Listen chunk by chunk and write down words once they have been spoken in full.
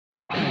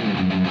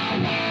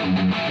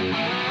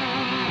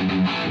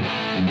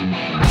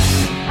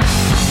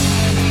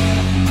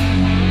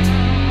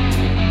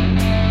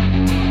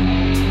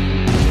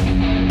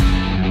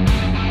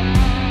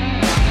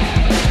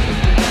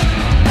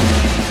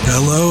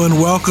Hello and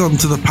welcome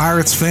to the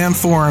Pirates Fan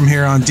Forum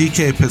here on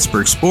DK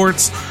Pittsburgh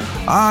Sports.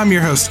 I'm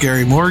your host,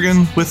 Gary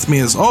Morgan. With me,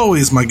 as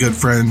always, my good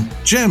friend,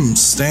 Jim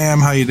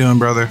Stamm. How you doing,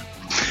 brother?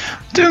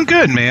 Doing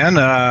good,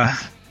 man.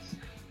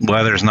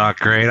 Weather's not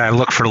great. I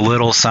look for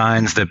little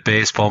signs that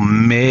baseball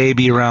may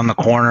be around the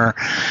corner.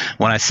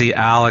 When I see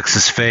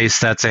Alex's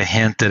face, that's a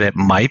hint that it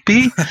might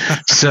be.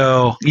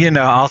 So,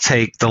 I'll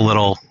take the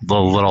little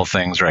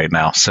things right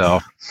now.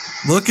 So,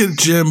 look at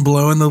Jim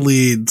blowing the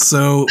lead.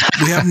 So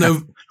we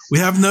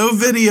have no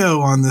video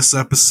on this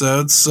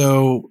episode,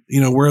 so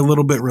we're a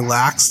little bit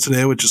relaxed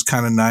today, which is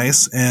kind of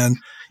nice. And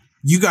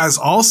you guys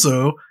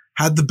also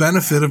had the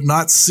benefit of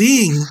not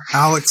seeing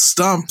Alex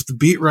Stumpf, the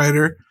beat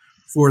writer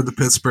for the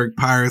Pittsburgh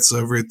Pirates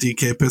over at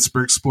DK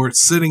Pittsburgh Sports,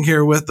 sitting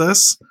here with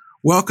us.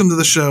 Welcome to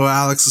the show,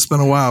 Alex. It's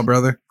been a while,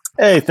 brother.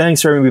 Hey,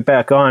 thanks for having me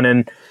back on.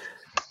 And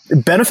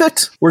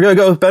benefit? We're going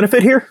to go with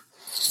benefit here?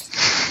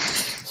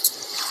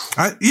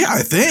 I think.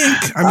 I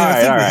think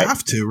we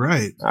have to,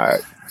 right? All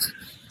right.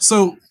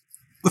 So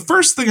the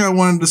first thing I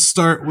wanted to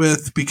start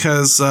with,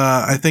 because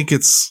I think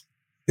it's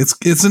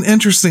an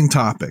interesting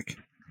topic.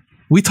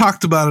 We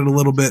talked about it a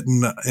little bit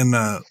in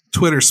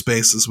Twitter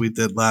Spaces we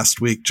did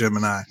last week, Jim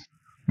and I.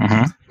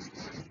 Mm-hmm.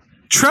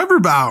 Trevor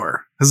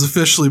Bauer has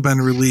officially been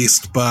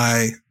released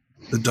by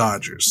the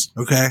Dodgers.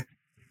 Okay.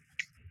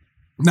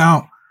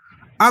 Now,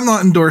 I'm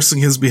not endorsing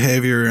his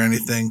behavior or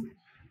anything,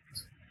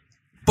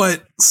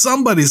 but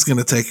somebody's going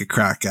to take a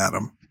crack at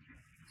him.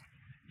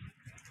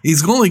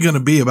 He's only going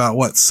to be about,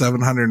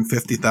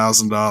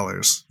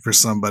 $750,000 for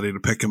somebody to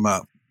pick him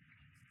up.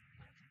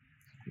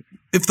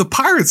 If the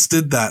Pirates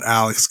did that,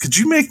 Alex, could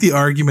you make the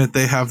argument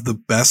they have the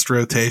best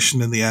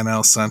rotation in the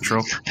NL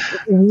Central?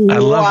 I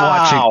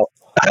love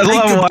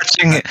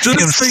watching him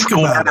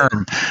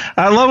squirm.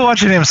 I love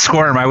watching him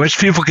squirm. I wish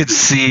people could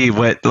see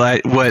what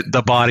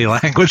the body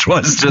language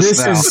was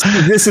just now.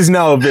 This is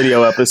now a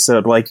video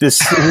episode. Like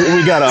this,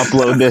 we got to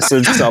upload this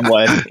in some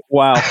way.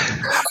 Wow.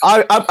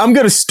 I'm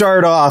going to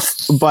start off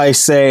by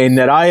saying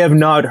that I have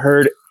not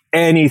heard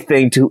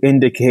anything to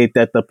indicate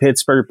that the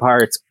Pittsburgh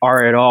Pirates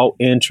are at all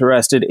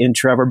interested in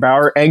Trevor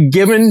Bauer. And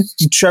given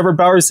Trevor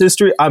Bauer's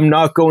history, I'm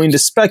not going to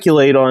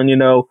speculate on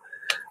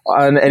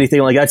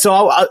anything like that. So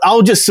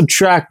I'll just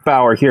subtract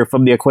Bauer here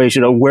from the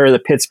equation of where the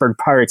Pittsburgh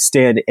Pirates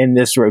stand in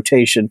this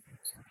rotation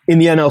in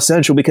the NL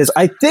Central, because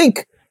I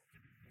think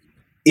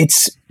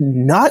it's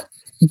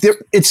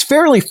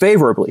fairly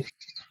favorably,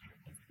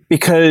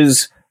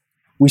 because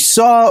we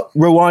saw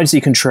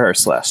Roansy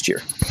Contreras last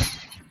year.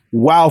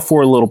 Wow,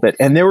 for a little bit.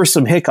 And there were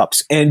some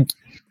hiccups. And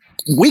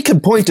we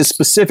could point to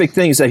specific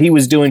things that he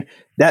was doing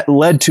that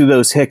led to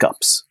those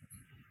hiccups.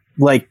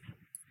 Like,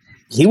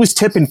 he was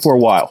tipping for a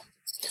while.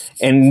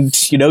 And,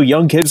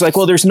 young kids like,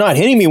 well, there's not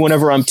hitting me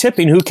whenever I'm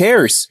tipping. Who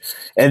cares?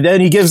 And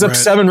then he gives up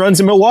 7 runs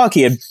in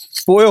Milwaukee. And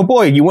boy, oh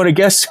boy, you want to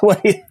guess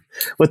what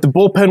the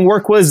bullpen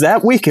work was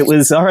that week? It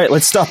was, all right,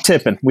 let's stop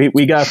tipping.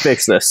 We got to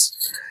fix this.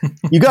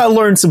 You got to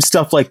learn some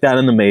stuff like that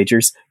in the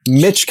majors.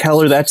 Mitch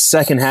Keller, that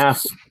second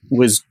half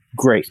was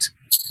great.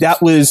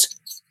 That was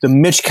the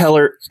Mitch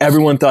Keller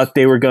everyone thought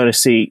they were going to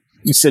see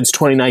since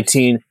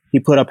 2019. He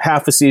put up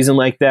half a season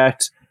like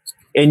that.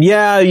 And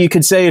yeah, you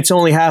could say it's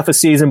only half a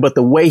season, but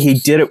the way he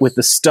did it with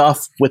the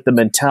stuff, with the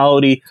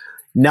mentality,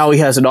 now he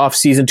has an off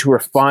season to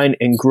refine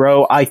and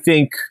grow. I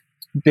think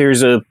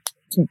there's a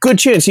good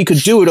chance he could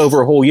do it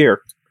over a whole year.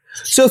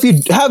 So if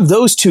you have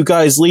those two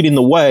guys leading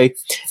the way,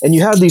 and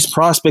you have these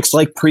prospects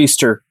like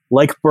Priester,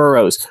 like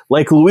Burrows,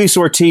 like Luis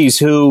Ortiz,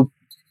 who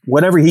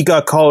whenever he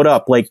got called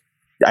up, like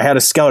I had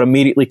a scout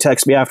immediately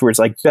text me afterwards,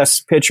 like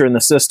best pitcher in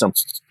the system.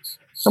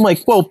 I'm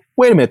like, well,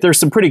 wait a minute. There's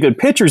some pretty good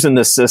pitchers in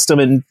this system.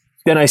 And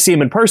then I see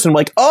him in person. I'm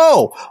like,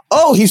 oh,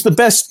 he's the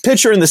best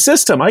pitcher in the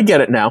system. I get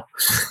it now.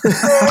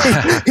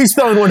 He's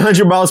throwing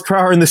 100 miles per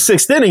hour in the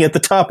 6th inning at the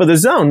top of the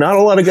zone. Not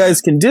a lot of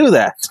guys can do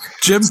that.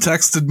 Jim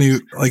texted me,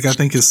 I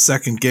think his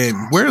second game.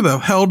 Where the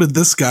hell did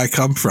this guy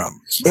come from?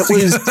 It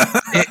was.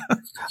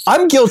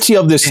 I'm guilty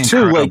of this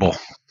incredible. Too.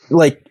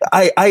 Like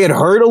I had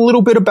heard a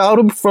little bit about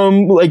him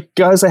from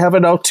guys I have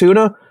in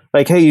Altoona.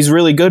 Like, hey, he's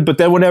really good. But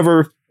then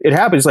whenever it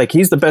happens,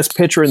 he's the best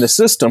pitcher in the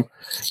system.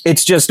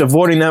 It's just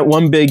avoiding that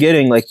one big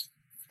inning. Like,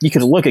 you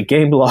can look at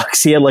game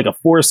logs. He had a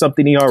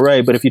 4-something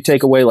ERA, but if you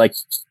take away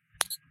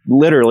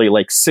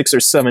literally 6 or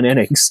 7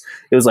 innings,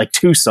 it was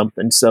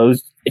 2-something. So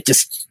it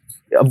just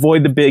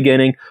avoid the big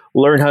inning,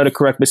 learn how to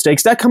correct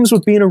mistakes. That comes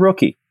with being a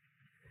rookie.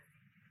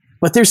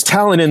 But there's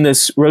talent in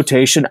this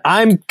rotation.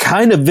 I'm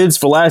kind of Vince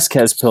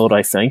Velasquez pilled,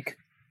 I think.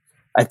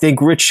 I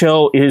think Rich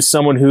Hill is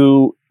someone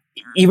who,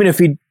 even if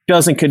he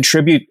doesn't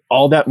contribute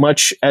all that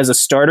much as a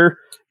starter,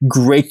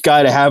 great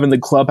guy to have in the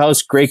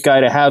clubhouse, great guy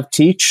to have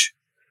teach.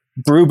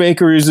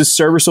 Brubaker is a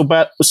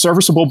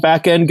serviceable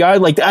back-end guy.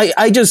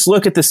 I just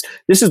look at this.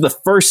 This is the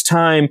first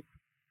time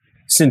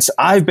since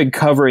I've been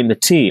covering the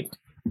team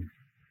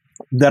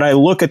that I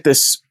look at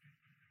this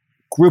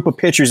group of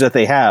pitchers that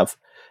they have,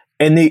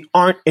 and they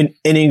aren't an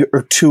inning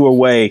or two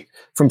away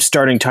from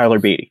starting Tyler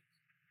Beatty.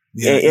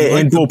 Yeah,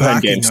 in the bullpen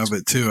backing games of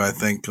it too. I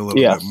think a little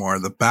bit more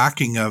the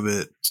backing of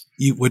it,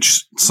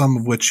 some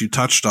of which you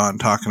touched on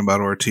talking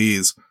about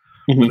Ortiz,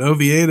 but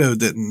Oviedo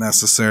didn't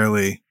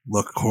necessarily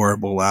look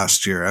horrible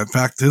last year. In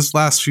fact, his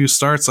last few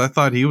starts, I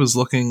thought he was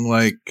looking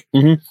like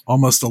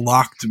almost a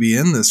lock to be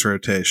in this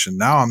rotation.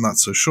 Now I'm not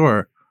so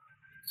sure.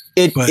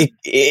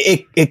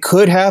 It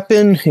could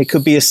happen. It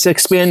could be a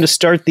 6-man to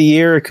start the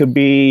year. It could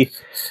be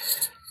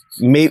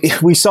maybe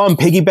we saw him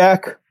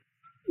piggyback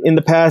in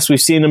the past. We've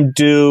seen him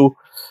do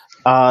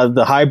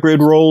the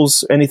hybrid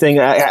roles. Anything.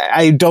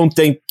 I don't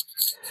think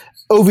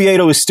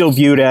Oviedo is still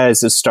viewed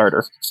as a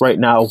starter right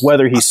now.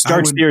 Whether he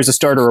starts the year as a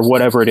starter or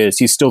whatever it is,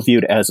 he's still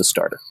viewed as a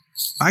starter.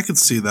 I could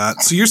see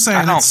that. So you're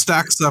saying it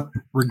stacks up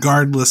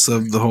regardless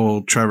of the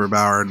whole Trevor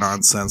Bauer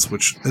nonsense,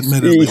 which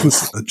admittedly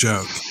was a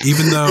joke.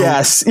 Even though,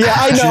 yes, yeah,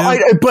 I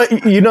know, but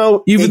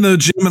even though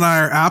Jim and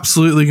I are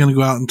absolutely going to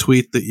go out and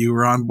tweet that you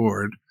were on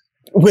board.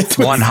 With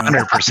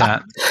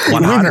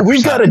 100%.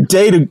 We've got a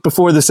day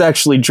before this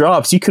actually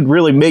drops. You could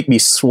really make me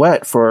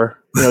sweat for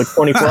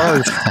 24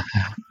 hours.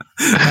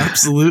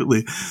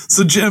 Absolutely.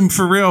 So, Jim,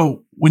 for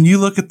real, when you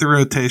look at the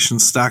rotation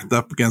stacked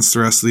up against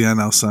the rest of the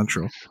NL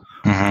Central,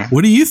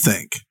 what do you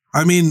think?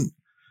 I mean,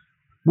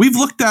 we've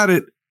looked at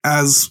it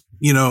as,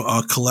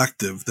 a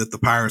collective that the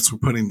Pirates were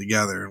putting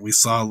together. And we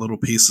saw little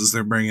pieces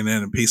they're bringing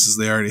in and pieces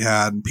they already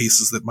had and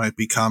pieces that might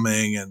be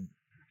coming and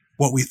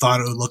what we thought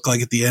it would look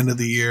like at the end of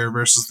the year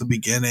versus the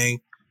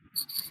beginning.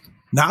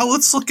 Now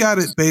let's look at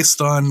it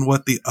based on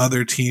what the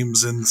other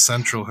teams in the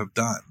Central have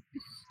done.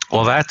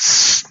 Well,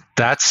 that's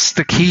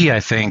the key,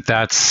 I think.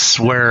 That's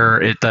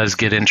where it does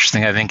get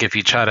interesting. I think if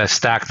you try to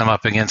stack them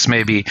up against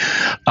maybe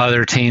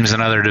other teams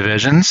in other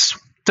divisions,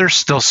 there's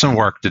still some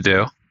work to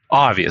do,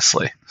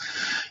 obviously.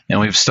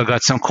 And we've still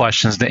got some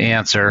questions to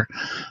answer.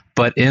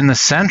 But in the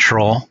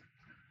Central,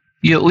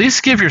 you at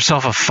least give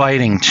yourself a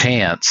fighting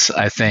chance,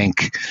 I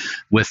think,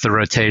 with the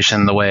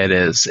rotation the way it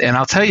is. And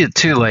I'll tell you,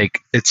 too,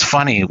 it's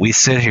funny. We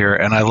sit here,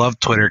 and I love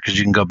Twitter because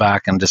you can go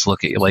back and just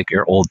look at,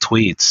 your old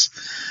tweets.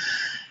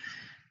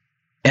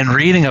 And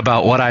reading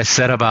about what I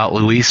said about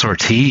Luis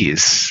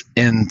Ortiz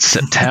in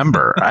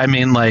September,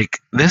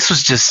 this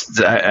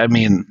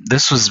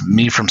was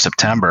me from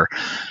September.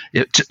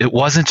 It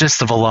wasn't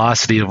just the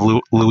velocity of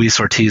Luis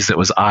Ortiz that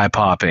was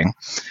eye-popping,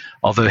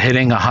 although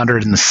hitting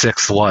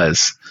 106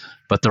 was.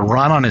 But the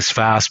run on his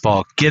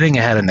fastball, getting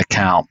ahead in the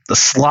count, the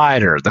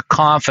slider, the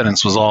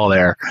confidence was all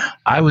there.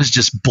 I was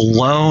just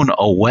blown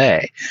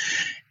away.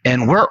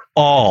 And we're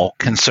all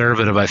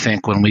conservative, I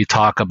think, when we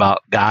talk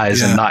about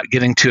guys and not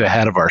getting too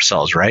ahead of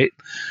ourselves, right?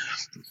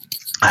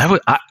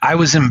 I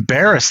was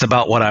embarrassed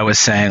about what I was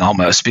saying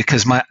almost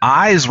because my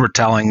eyes were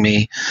telling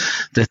me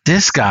that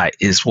this guy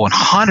is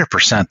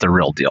 100% the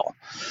real deal.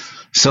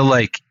 So,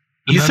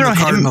 you throw the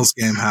Cardinals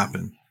game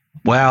happened.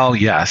 Well,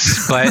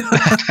 yes, but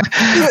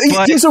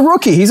he's a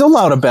rookie. He's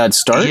allowed a bad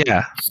start.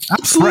 Yeah,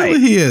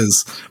 absolutely, he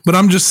is. But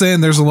I'm just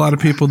saying, there's a lot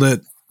of people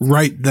that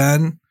right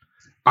then,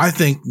 I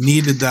think,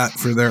 needed that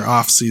for their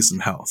off-season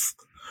health,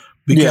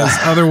 because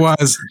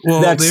otherwise,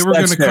 they were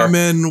going to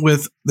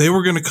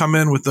come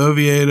in with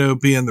Oviedo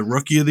being the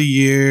rookie of the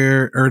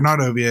year, or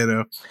not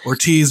Oviedo,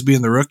 Ortiz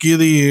being the rookie of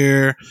the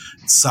year,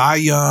 Cy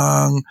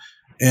Young,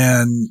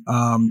 and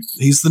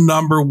he's the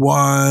number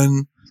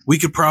one. We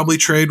could probably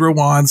trade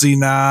Rawanzi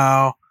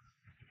now.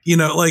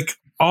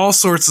 All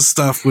sorts of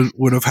stuff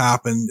would have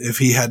happened if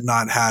he had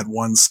not had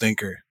one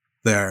stinker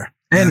there.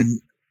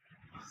 And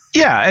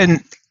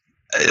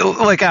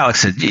like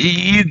Alex said,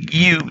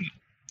 you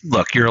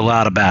look, you're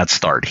allowed a bad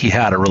start. He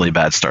had a really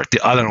bad start.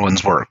 The other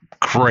ones were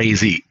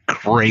crazy,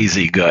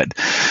 crazy good.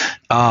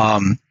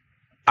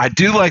 I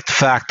do like the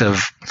fact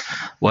of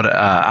what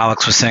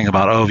Alex was saying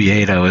about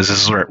Oviedo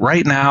is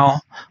right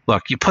now,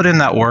 look, you put in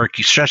that work,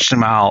 you stretched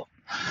him out.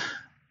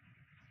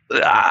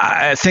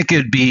 I think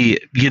it'd be,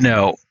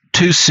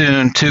 too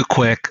soon, too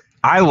quick.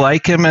 I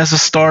like him as a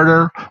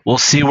starter. We'll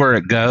see where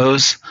it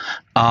goes.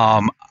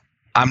 I'm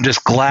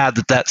just glad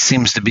that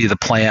seems to be the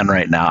plan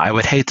right now. I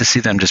would hate to see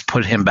them just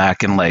put him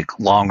back in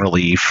long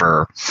relief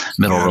or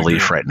middle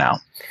relief right now.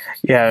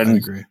 Yeah,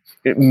 and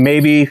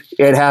maybe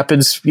it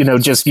happens, one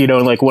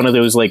of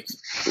those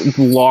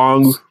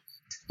long,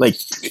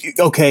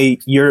 okay,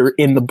 you're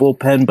in the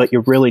bullpen, but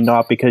you're really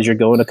not because you're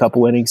going a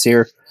couple innings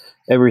here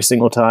every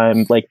single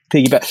time,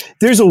 piggyback.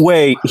 There's a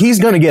way he's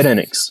going to get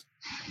innings.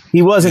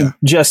 He wasn't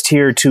just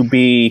here to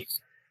be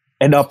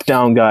an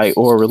up-down guy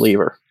or a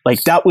reliever.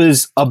 That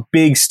was a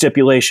big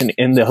stipulation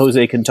in the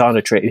Jose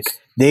Quintana trade.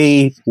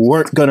 They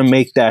weren't going to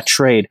make that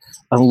trade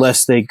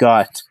unless they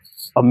got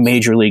a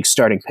major league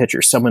starting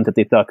pitcher, someone that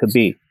they thought could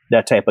be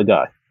that type of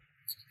guy.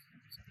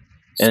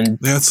 And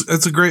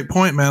that's a great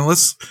point, man.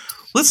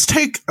 Let's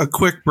take a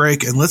quick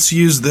break and let's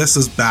use this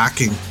as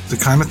backing to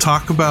kind of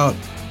talk about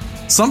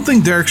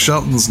something Derek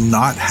Shelton's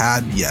not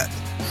had yet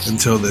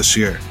until this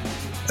year,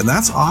 and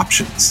that's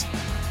options.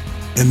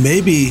 And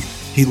maybe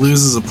he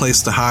loses a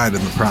place to hide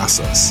in the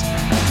process.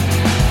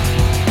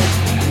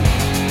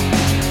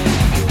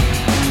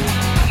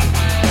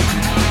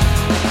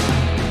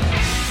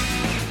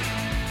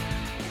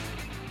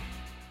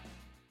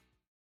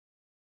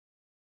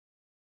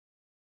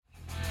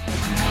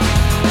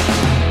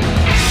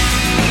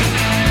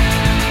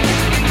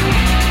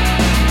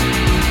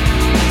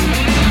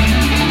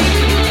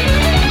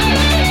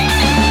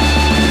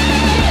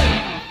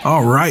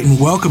 right, and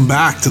welcome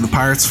back to the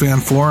Pirates Fan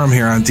Forum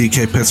here on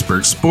DK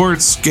Pittsburgh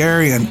Sports.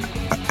 Gary and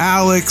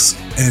Alex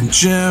and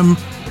Jim,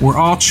 we're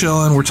all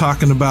chilling. We're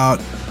talking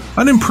about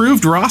an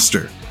improved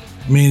roster.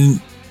 I mean,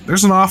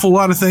 there's an awful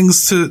lot of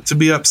things to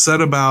be upset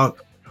about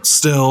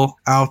still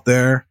out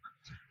there,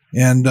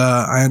 and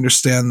I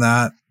understand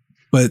that.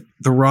 But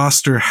the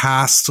roster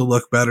has to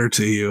look better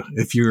to you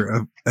if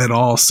you're at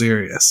all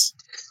serious.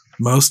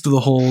 Most of the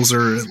holes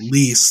are at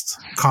least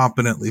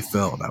competently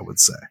filled, I would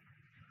say.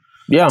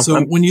 Yeah.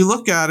 So when you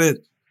look at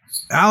it,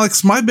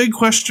 Alex, my big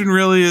question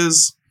really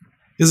is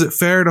it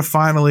fair to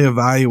finally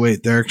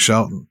evaluate Derek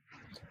Shelton?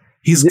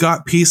 He's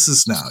got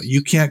pieces now.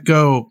 You can't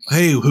go,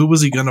 hey, who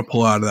was he going to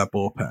pull out of that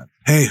bullpen?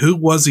 Hey, who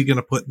was he going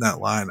to put in that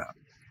lineup?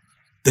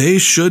 They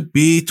should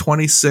be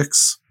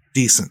 26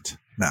 decent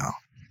now.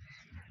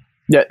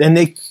 Yeah, and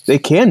they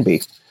can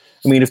be.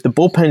 I mean, if the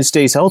bullpen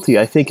stays healthy,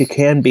 I think it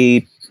can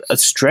be a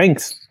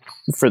strength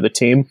for the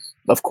team.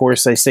 Of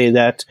course, I say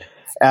that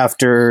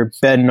after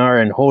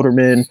Bednar and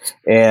Holderman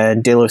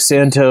and De Los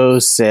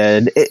Santos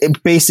and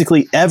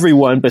basically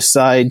everyone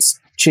besides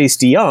Chase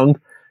DeYoung,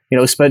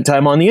 spent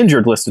time on the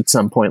injured list at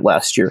some point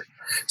last year.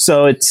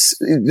 So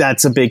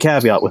that's a big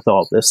caveat with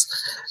all this.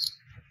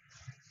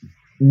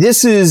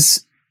 This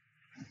is,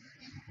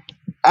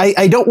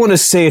 I don't want to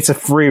say it's a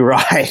free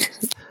ride,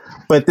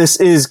 but this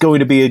is going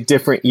to be a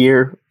different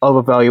year of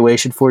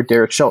evaluation for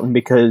Derek Shelton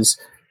because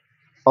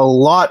a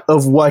lot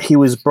of what he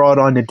was brought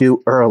on to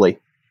do early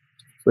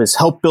was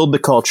help build the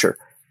culture,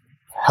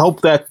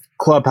 help that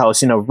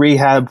clubhouse,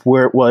 rehab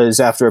where it was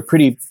after a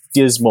pretty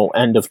dismal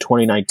end of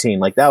 2019.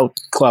 Like that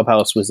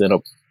clubhouse was in a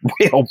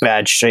real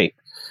bad shape,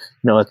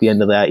 at the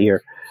end of that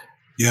year.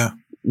 Yeah.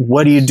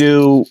 What do you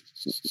do?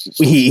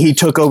 He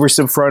took over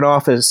some front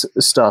office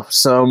stuff,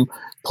 some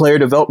player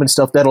development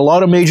stuff that a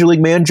lot of major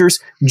league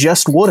managers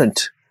just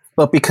wouldn't.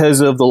 But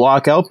because of the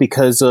lockout,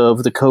 because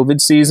of the COVID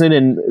season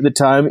and the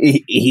time,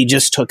 he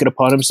just took it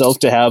upon himself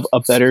to have a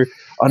better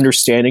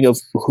understanding of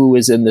who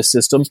is in the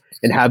system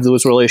and have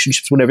those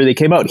relationships whenever they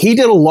came out. He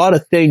did a lot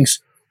of things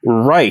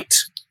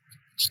right,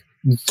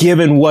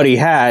 given what he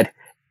had.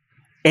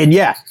 And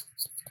yeah,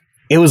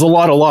 it was a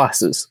lot of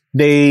losses.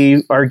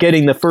 They are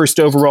getting the first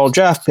overall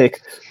draft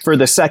pick for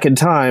the second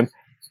time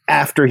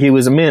after he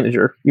was a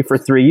manager for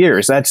 3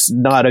 years. That's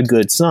not a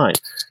good sign.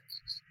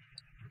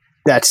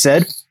 That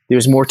said,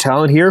 there's more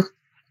talent here.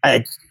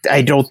 I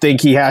don't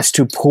think he has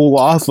to pull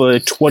off a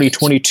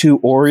 2022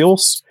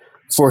 Orioles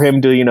for him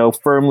to,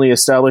 firmly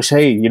establish,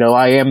 hey,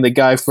 I am the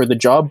guy for the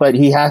job, but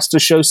he has to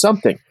show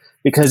something.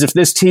 Because if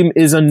this team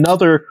is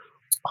another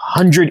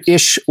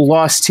 100-ish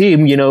loss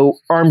team,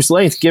 arm's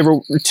length, give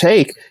or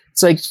take,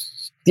 it's like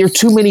there are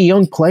too many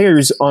young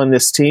players on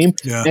this team,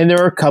 and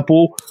there are a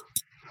couple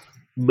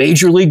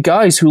major league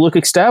guys who look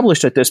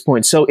established at this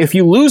point. So if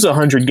you lose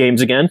 100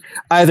 games again,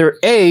 either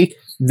A,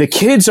 the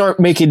kids aren't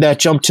making that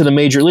jump to the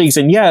major leagues,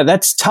 and yeah,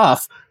 that's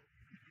tough,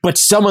 but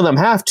some of them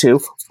have to,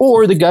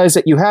 or the guys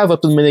that you have up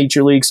in the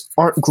major leagues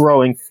aren't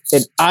growing.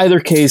 In either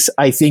case,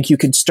 I think you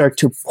can start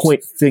to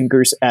point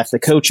fingers at the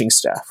coaching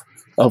staff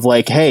of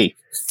like, hey,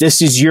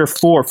 this is year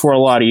 4 for a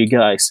lot of you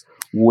guys.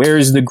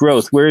 Where's the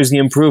growth? Where's the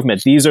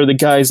improvement? These are the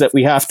guys that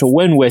we have to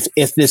win with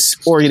if this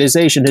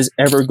organization is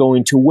ever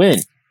going to win.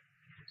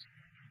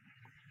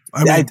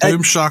 I mean,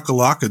 boom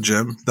shakalaka,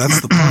 Jim. That's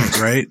the point,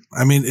 right?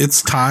 I mean,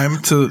 it's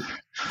time to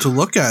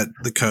look at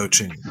the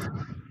coaching.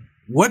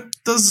 What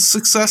does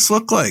success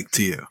look like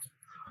to you?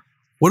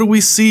 What do we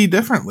see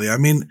differently? I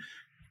mean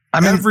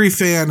every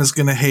fan is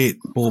going to hate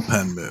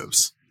bullpen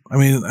moves. I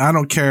mean, I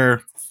don't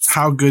care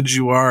how good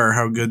you are or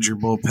how good your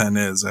bullpen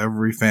is.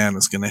 Every fan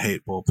is going to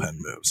hate bullpen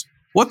moves.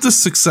 What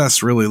does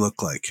success really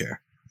look like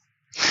here?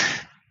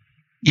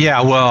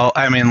 Yeah, well,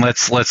 I mean,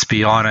 let's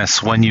be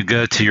honest. When you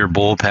go to your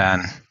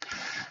bullpen,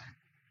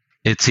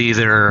 it's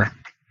either,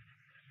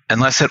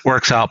 unless it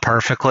works out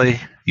perfectly,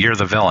 you're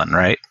the villain,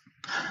 right?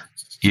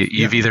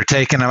 You've either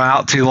taken them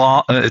out too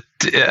long,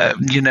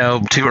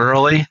 too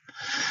early.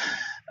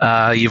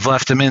 You've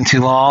left them in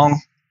too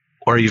long,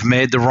 or you've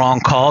made the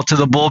wrong call to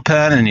the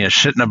bullpen and you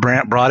shouldn't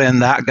have brought in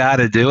that guy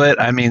to do it.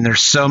 I mean,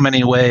 there's so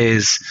many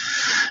ways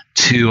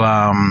to,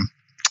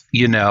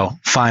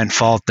 find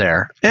fault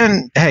there.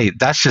 And hey,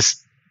 that's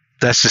just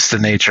the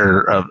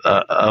nature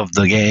of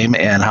the game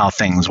and how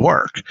things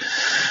work.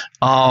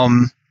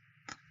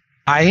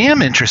 I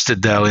am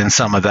interested, though, in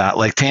some of that.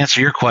 Like, to answer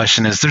your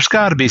question, there's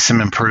got to be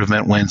some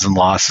improvement, wins and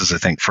losses, I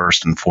think,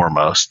 first and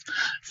foremost.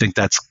 I think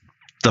that's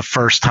the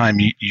first time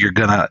you're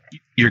gonna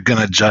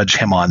judge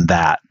him on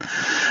that.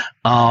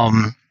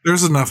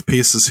 There's enough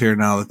pieces here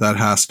now that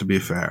has to be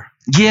fair.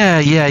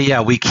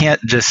 Yeah. We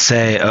can't just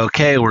say,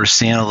 okay, we're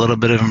seeing a little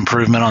bit of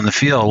improvement on the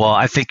field. Well,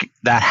 I think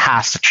that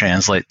has to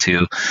translate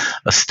to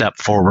a step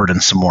forward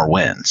and some more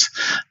wins.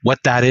 What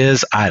that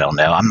is, I don't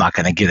know. I'm not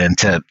going to get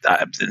into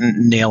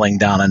nailing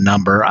down a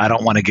number. I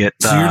don't want to get.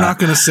 So you're not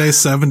going to say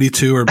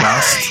 72 or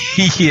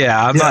bust?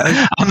 Yeah,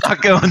 I'm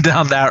not going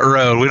down that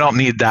road. We don't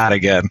need that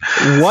again.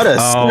 What a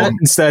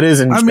sentence that is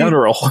in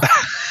general.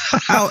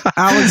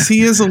 Alex,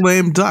 he is a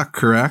lame duck,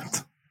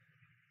 correct?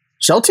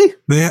 Shelty?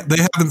 They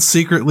haven't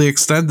secretly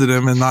extended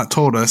him and not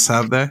told us,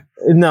 have they?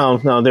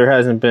 No, there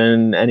hasn't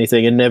been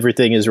anything, and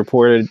everything is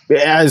reported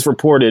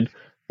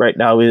right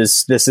now.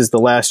 This is the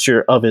last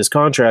year of his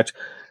contract.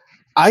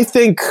 I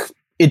think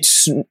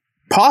it's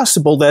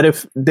possible that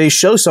if they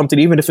show something,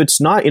 even if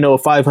it's not, a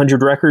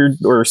 500 record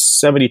or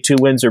 72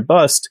 wins or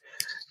bust,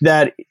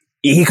 that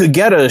he could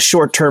get a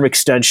short-term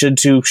extension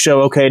to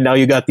show, okay, now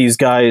you got these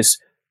guys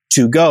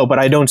to go. But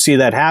I don't see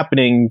that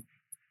happening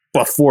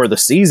before the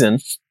season,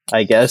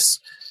 I guess.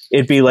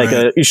 It'd be like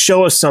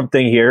show us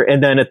something here,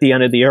 and then at the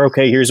end of the year,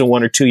 okay, here's a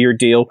 1 or 2 year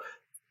deal.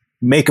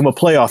 Make them a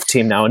playoff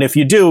team now. And if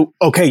you do,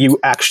 okay, you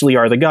actually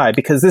are the guy.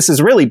 Because this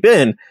has really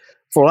been,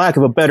 for lack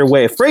of a better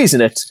way of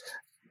phrasing it,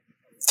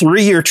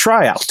 3-year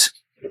tryout.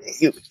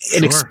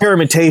 An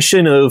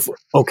experimentation of,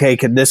 okay,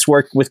 can this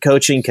work with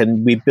coaching?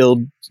 Can we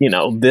build,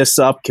 this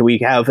up? Can we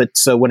have it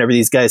so whenever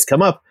these guys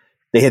come up,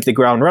 they hit the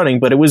ground running?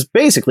 But it was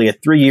basically a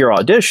 3-year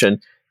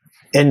audition,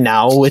 and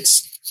now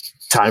it's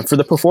time for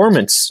the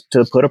performance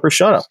to put up or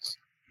shut up.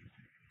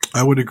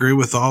 I would agree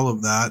with all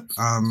of that.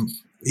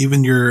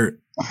 Even your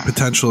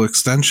potential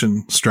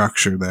extension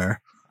structure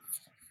there.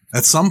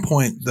 At some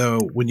point, though,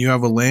 when you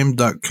have a lame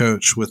duck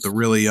coach with a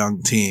really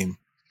young team,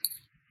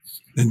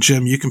 and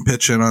Jim, you can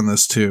pitch in on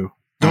this too.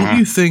 Don't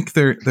you think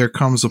there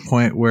comes a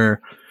point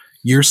where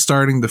you're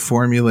starting to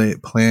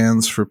formulate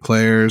plans for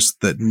players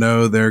that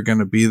know they're going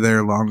to be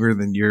there longer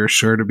than you're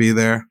sure to be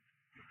there?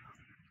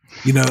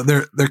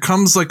 There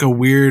comes like a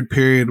weird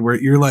period where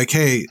you're like,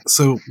 hey,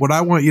 so what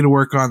I want you to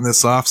work on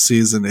this off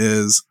season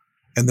is,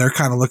 and they're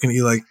kind of looking at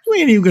you like,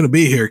 we ain't even going to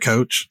be here,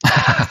 coach.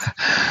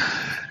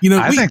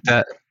 I think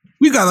that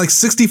we got like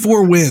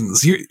 64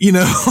 wins. Like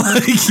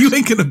you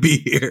ain't going to be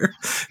here.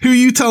 Who are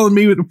you telling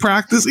me to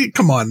practice?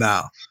 Come on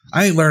now.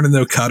 I ain't learning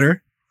no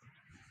cutter.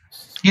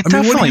 You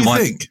definitely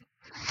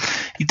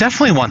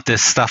want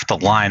this stuff to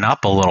line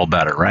up a little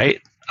better, right?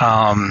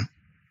 And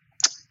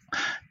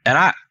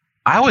I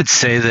would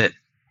say that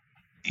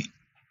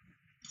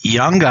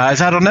young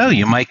guys, I don't know,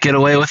 you might get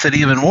away with it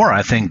even more.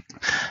 I think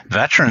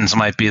veterans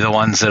might be the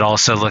ones that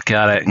also look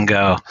at it and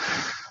go,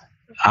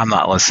 I'm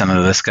not listening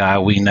to this guy.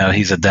 We know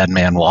he's a dead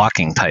man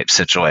walking type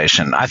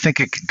situation. I think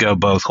it could go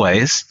both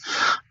ways.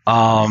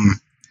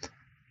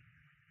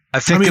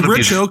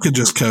 Rich Hill could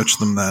just coach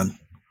them then,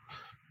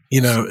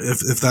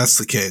 if that's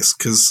the case,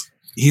 because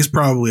he's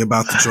probably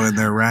about to join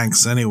their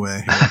ranks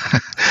anyway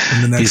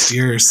in the next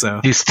year or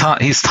so. He's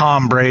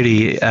Tom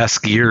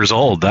Brady-esque years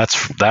old. That's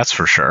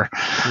for sure.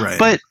 Right.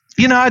 But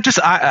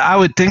I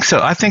would think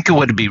so. I think it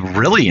would be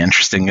really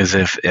interesting is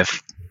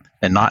if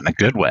and not in a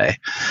good way,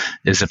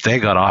 is if they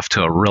got off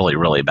to a really,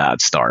 really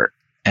bad start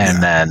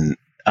and then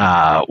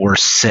we're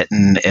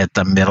sitting at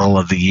the middle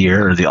of the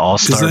year or the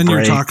All-Star break. Because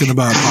then you're talking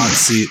about hot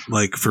seat,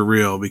 like for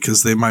real,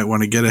 because they might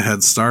want to get a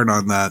head start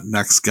on that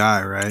next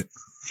guy, right?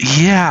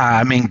 Yeah,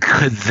 I mean,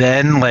 could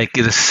then, it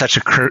is such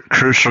a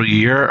crucial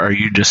year, are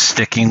you just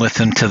sticking with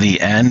them to the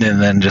end and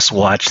then just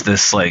watch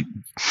this,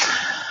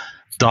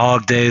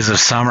 dog days of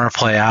summer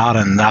play out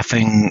and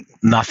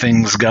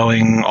nothing's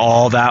going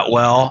all that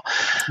well?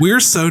 We're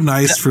so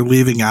nice for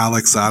leaving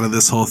Alex out of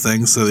this whole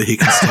thing so that he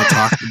can still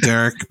talk to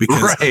Derek,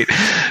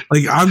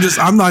 because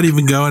I'm not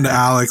even going to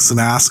Alex and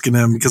asking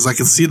him because I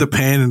can see the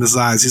pain in his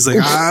eyes. He's like,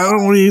 I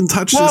don't want to even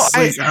touch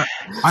this.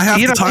 I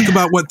have to talk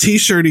about what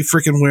t-shirt he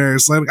freaking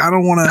wears. I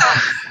don't want to.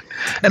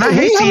 And I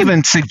hate to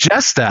even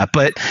suggest that,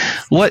 but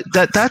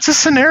that's a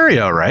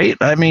scenario, right?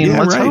 I mean,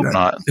 let's hope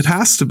not. It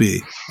has to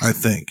be, I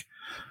think.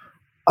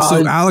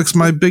 So, Alex,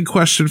 my big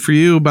question for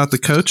you about the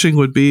coaching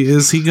would be,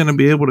 is he going to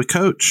be able to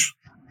coach?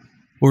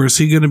 Or is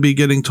he going to be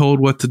getting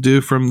told what to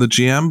do from the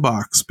GM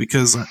box?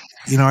 Because,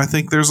 I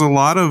think there's a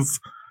lot of,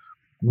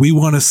 we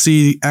want to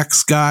see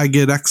X guy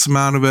get X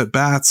amount of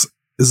at-bats.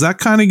 Is that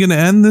kind of going to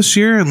end this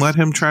year and let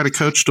him try to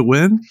coach to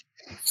win?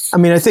 I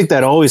mean, I think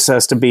that always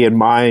has to be in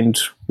mind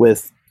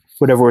with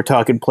whenever we're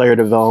talking player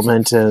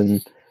development.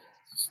 And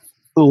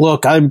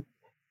look,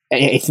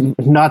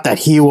 not that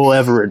he will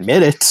ever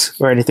admit it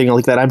or anything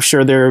like that. I'm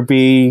sure there will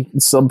be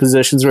some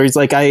positions where he's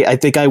like, I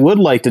think I would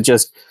like to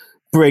just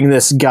bring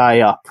this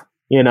guy up,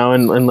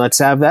 and let's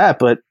have that.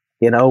 But,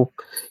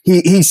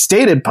 he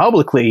stated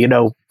publicly,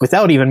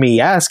 without even me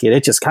asking,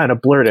 it just kind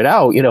of blurted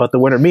out, at the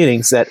winter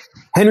meetings that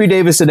Henry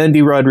Davis and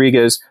Endy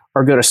Rodriguez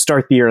are going to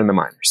start the year in the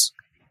minors.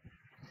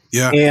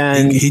 Yeah.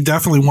 And he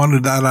definitely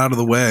wanted that out of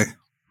the way.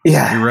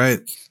 Yeah. You're right.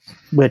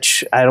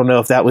 Which I don't know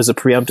if that was a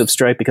preemptive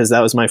strike, because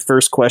that was my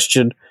first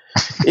question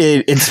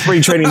in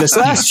spring training this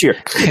last year.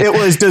 It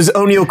was, does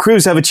O'Neal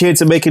Cruz have a chance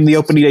of making the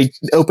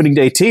opening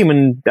day team?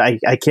 And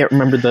I can't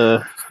remember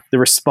the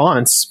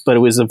response, but it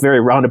was a very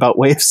roundabout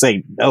way of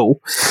saying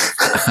no.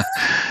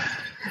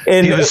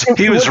 And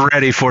he was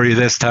ready for you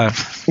this time.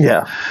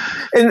 Yeah.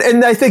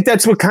 And I think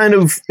that's what kind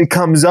of it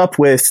comes up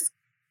with,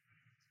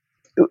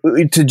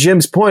 to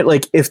Jim's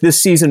point, if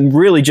this season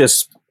really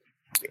just,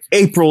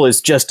 April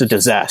is just a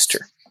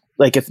disaster.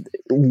 If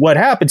what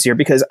happens here,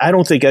 because I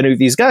don't think any of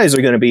these guys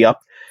are going to be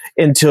up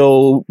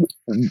until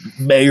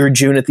May or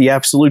June at the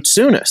absolute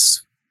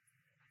soonest.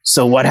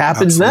 So what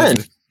happens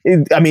then?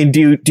 I mean,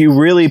 do you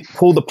really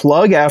pull the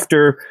plug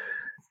after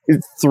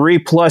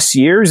 3+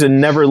 years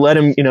and never let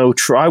him,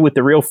 try with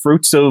the real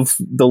fruits of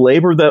the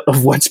labor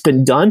of what's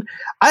been done?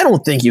 I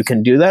don't think you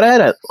can do that.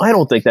 I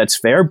don't think that's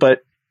fair,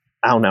 but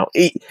I don't know.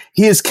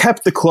 He has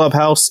kept the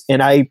clubhouse,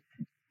 and I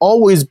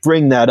always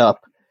bring that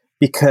up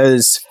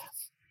because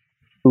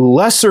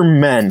lesser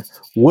men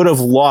would have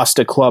lost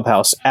a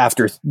clubhouse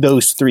after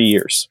those 3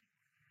 years.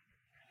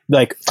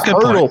 Like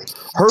Hurdle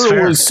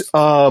was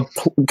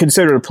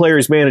considered a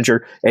player's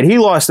manager, and he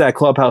lost that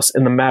clubhouse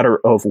in the matter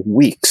of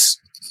weeks.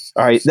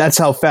 All right, that's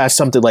how fast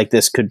something like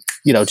this could,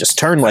 just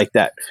turn like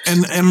that.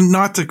 And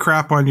not to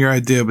crap on your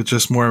idea, but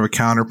just more of a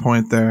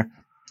counterpoint there.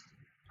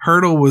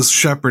 Hurdle was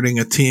shepherding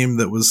a team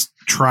that was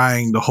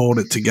trying to hold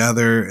it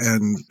together,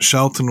 and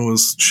Shelton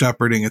was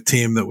shepherding a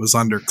team that was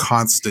under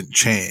constant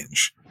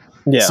change.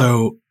 Yeah.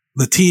 So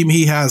the team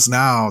he has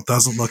now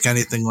doesn't look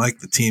anything like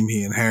the team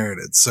he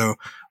inherited. So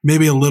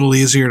maybe a little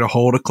easier to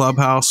hold a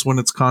clubhouse when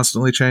it's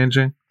constantly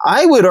changing.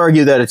 I would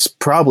argue that it's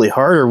probably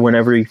harder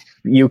whenever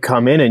you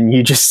come in and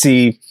you just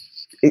see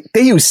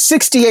they used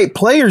 68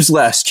 players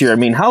last year. I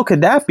mean, how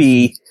could that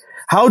be?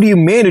 How do you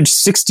manage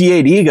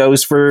 68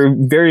 egos for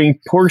varying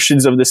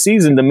portions of the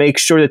season to make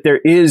sure that there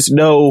is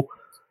no,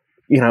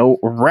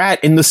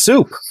 rat in the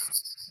soup?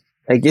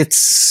 Like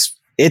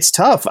it's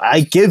tough. I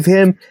give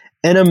him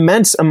an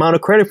immense amount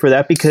of credit for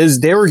that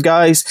because there were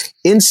guys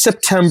in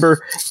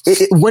September,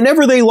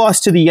 whenever they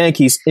lost to the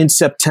Yankees in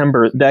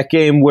September, that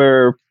game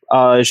where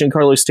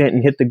Giancarlo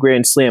Stanton hit the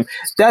grand slam,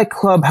 that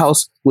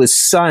clubhouse was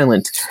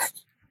silent.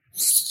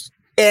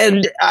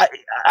 And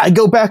I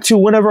go back to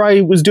whenever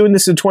I was doing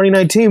this in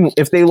 2019,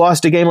 if they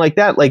lost a game like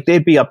that, like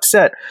they'd be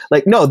upset.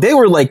 Like, no, they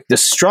were like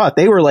distraught.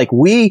 They were like,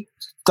 we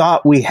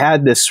thought we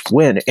had this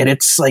win. And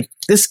it's like,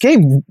 this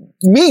game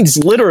means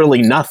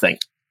literally nothing.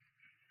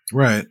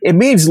 Right. It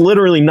means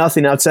literally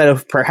nothing outside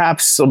of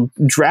perhaps some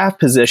draft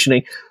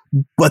positioning,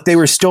 but they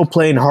were still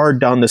playing hard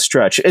down the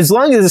stretch. As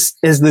long as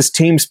this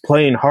team's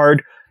playing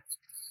hard,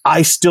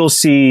 I still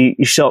see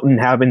Shelton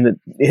having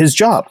his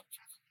job.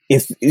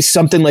 If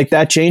something like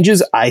that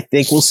changes, I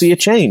think we'll see a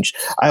change.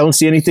 I don't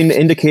see anything to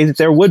indicate that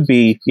there would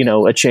be,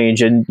 a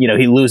change, and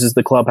he loses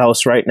the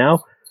clubhouse right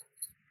now.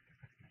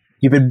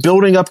 You've been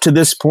building up to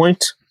this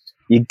point.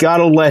 You got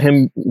to let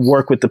him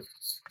work with the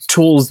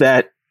tools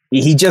that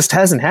he just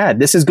hasn't had.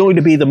 This is going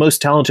to be the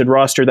most talented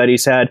roster that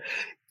he's had.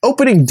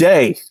 Opening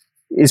day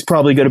is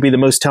probably going to be the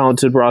most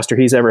talented roster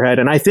he's ever had,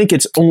 and I think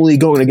it's only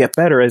going to get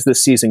better as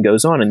this season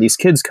goes on and these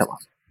kids come up.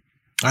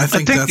 I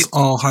think that's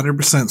all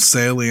 100%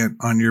 salient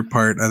on your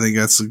part. I think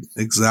that's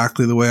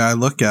exactly the way I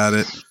look at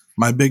it.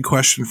 My big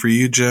question for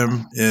you,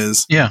 Jim,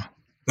 is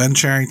Ben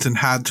Cherington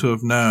had to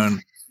have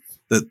known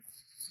that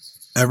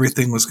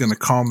everything was going to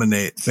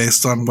culminate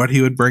based on what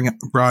he would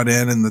brought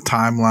in and the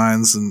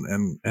timelines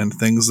and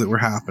things that were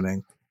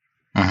happening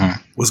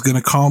was going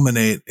to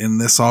culminate in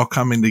this all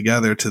coming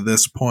together to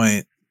this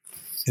point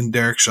in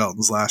Derek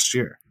Shelton's last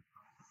year.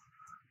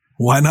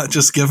 Why not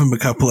just give him a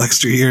couple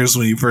extra years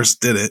when you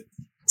first did it?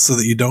 So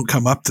that you don't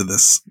come up to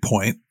this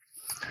point,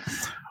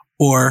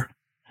 or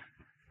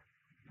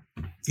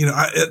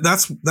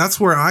that's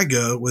where I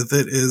go with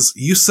it. Is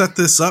you set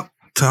this up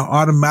to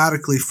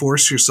automatically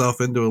force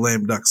yourself into a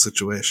lame duck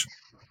situation?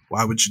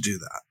 Why would you do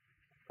that?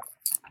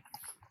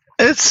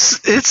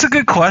 It's a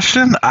good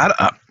question.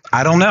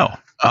 I don't know.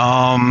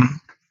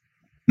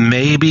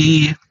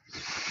 Maybe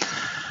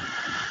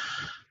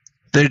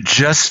they're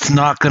just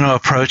not going to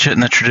approach it in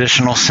the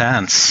traditional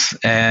sense.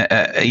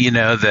 That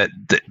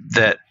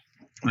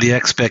the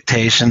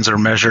expectations are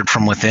measured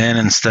from within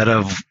instead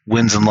of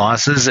wins and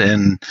losses,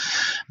 and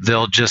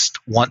they'll just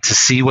want to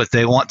see what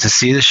they want to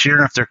see this year.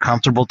 And if they're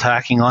comfortable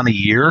tacking on a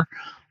year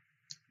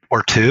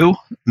or two,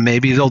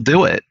 maybe they'll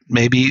do it.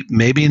 Maybe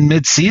in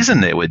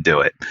mid-season they would do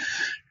it.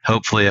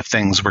 Hopefully, if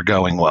things were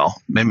going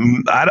well.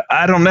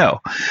 I don't know.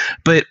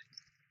 But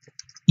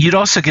you'd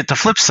also get the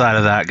flip side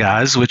of that,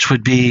 guys, which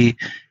would be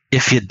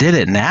if you did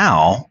it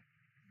now,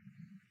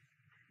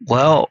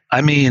 well, I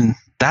mean,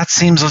 that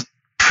seems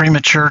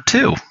premature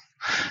too,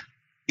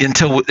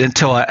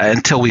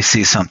 until we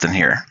see something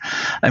here.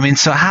 I mean,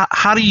 so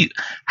how do you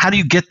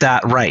get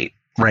that right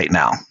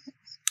now?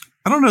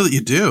 I don't know that you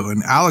do.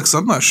 And Alex,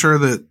 I'm not sure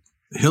that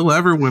he'll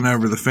ever win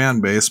over the fan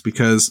base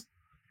because,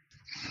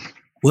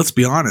 let's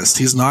be honest,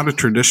 he's not a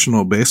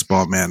traditional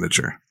baseball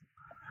manager,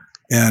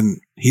 and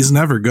he's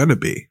never going to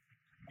be.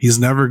 He's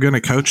never going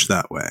to coach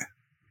that way.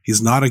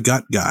 He's not a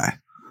gut guy,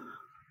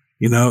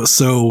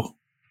 so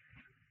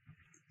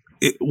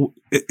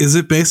is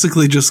it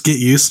basically just get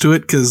used to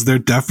it because they're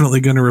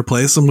definitely going to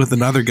replace him with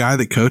another guy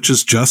that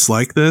coaches just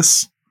like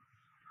this?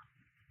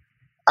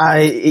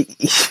 Ben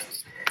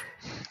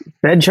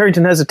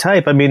Cherington has a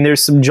type. I mean,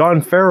 there's some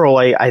John Farrell,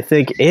 I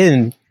think,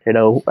 in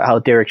how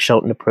Derek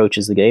Shelton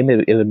approaches the game.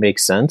 It would make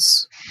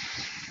sense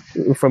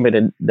from it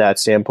in that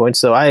standpoint.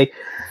 So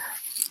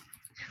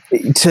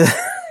to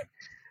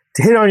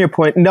hit on your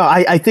point, no,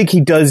 I think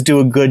he does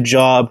do a good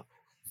job.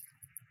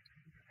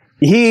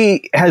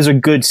 He has a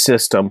good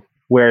system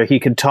where he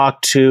can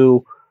talk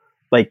to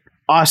like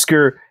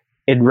Oscar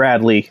and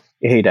Radley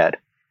hey, Dad,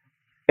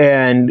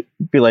 and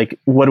be like,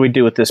 what do we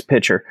do with this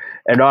pitcher?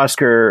 And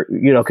Oscar,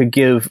 could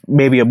give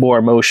maybe a more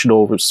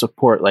emotional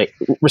support, like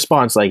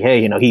response, like,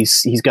 hey,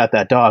 he's got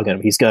that dog in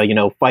him. He's got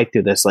to, fight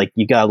through this. Like,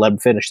 you got to let him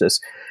finish this.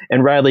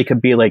 And Riley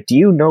could be like, do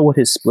you know what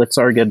his splits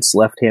are against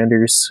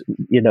left-handers,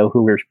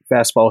 who are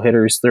fastball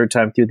hitters third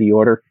time through the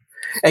order?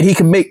 And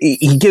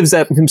he gives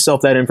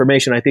himself that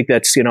information. I think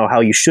that's,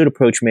 how you should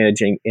approach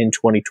managing in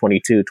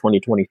 2022,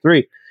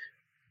 2023.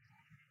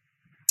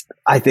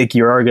 I think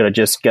you are going to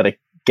just got to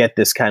get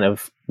this kind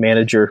of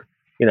manager,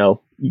 you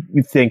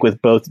think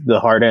with both the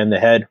heart and the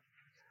head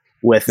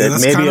with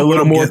it, maybe a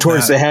little more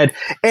towards the head.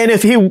 And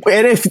if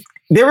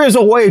there is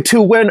a way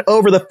to win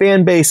over the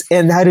fan base,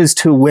 and that is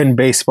to win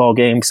baseball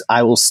games,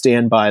 I will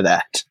stand by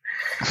that.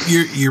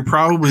 You're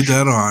probably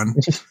dead on.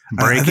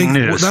 Breaking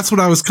news. That's what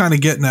I was kind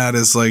of getting at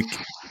is like,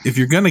 if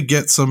you're going to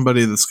get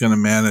somebody that's going to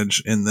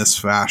manage in this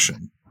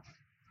fashion,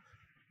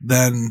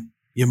 then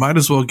you might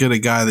as well get a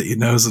guy that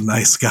is a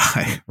nice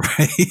guy,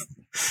 right?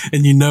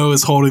 And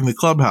is holding the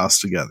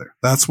clubhouse together.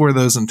 That's where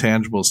those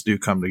intangibles do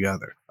come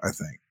together, I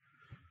think.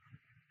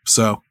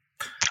 So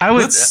I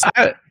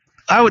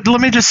would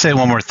let me just say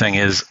one more thing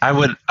is I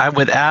would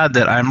add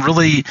that I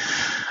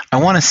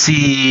want to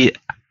see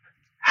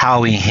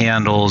how he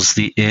handles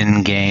the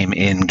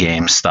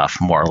in-game stuff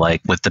more,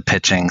 like with the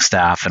pitching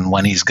staff and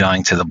when he's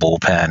going to the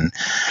bullpen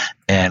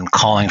and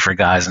calling for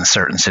guys in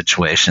certain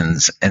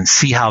situations, and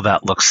see how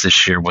that looks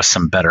this year with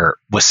some better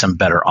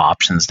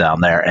options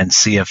down there, and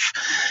see if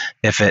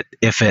it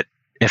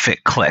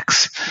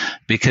clicks,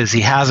 because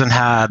he hasn't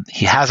had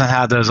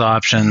those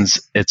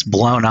options. It's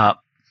blown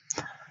up.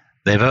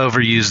 They've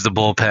overused the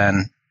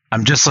bullpen.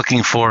 I'm just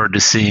looking forward to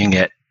seeing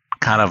it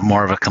kind of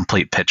more of a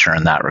complete picture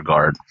in that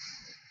regard.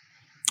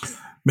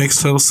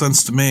 Makes total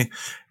sense to me.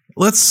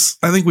 I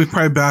think we've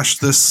probably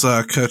bashed this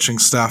coaching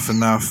staff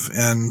enough,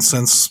 and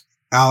since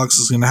Alex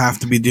is going to have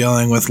to be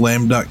dealing with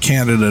lame duck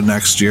Canada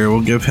next year,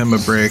 we'll give him a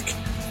break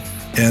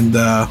and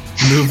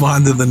move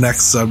on to the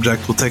next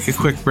subject. We'll take a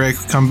quick break,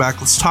 come back.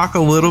 Let's talk a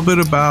little bit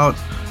about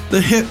the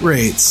hit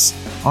rates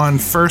on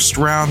first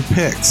round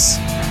picks.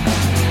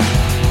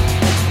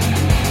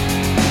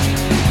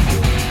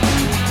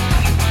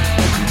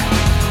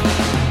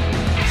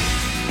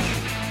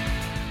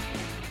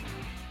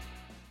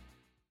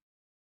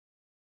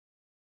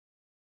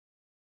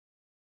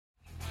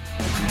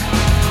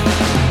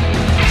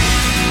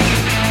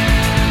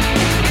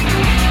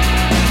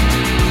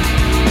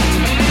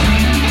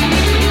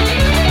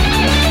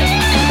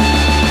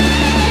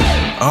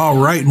 All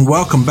right, and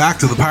welcome back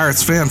to the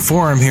Pirates Fan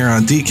Forum here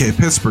on DK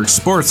Pittsburgh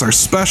Sports. Our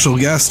special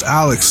guest,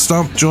 Alex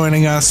Stumpf,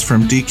 joining us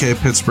from DK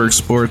Pittsburgh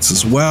Sports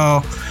as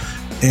well.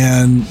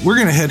 And we're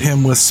going to hit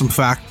him with some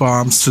fact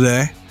bombs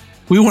today.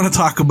 We want to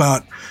talk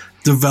about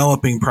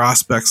developing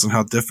prospects and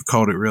how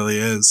difficult it really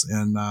is.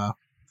 And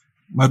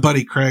my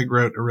buddy Craig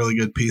wrote a really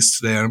good piece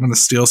today. I'm going to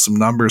steal some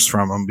numbers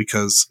from him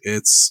because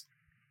it's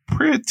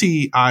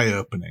pretty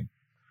eye-opening.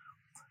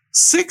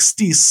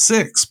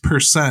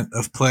 66%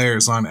 of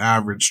players on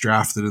average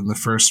drafted in the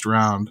first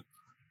round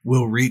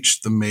will reach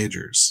the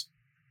majors.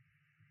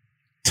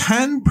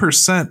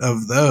 10%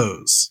 of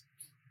those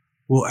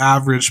will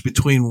average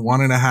between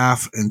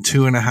 1.5 and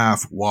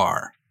 2.5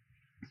 WAR.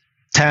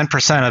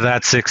 10% of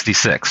that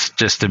 66,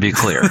 just to be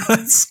clear.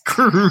 That's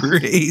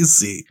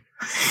crazy,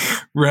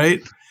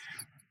 right?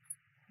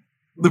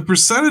 The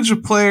percentage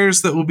of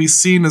players that will be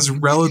seen as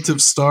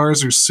relative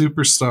stars or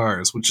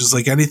superstars, which is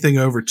like anything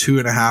over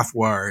 2.5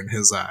 WAR in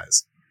his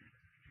eyes,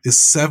 is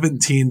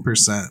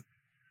 17%.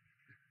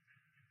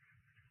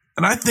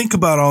 And I think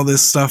about all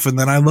this stuff, and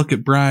then I look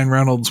at Brian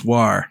Reynolds'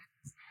 WAR,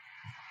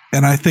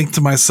 and I think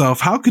to myself,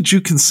 how could you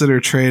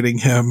consider trading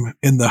him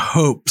in the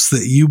hopes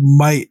that you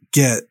might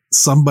get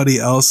somebody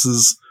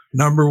else's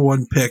number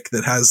one pick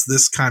that has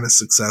this kind of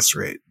success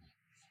rate?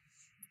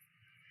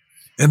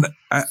 And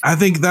I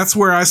think that's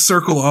where I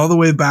circle all the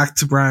way back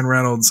to Brian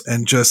Reynolds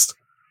and just,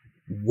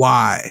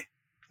 why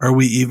are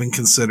we even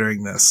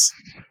considering this?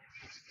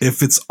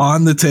 If it's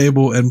on the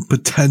table and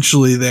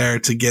potentially there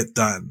to get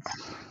done.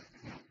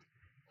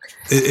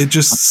 It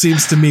just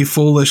seems to me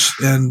foolish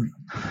and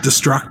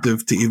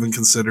destructive to even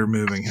consider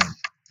moving him.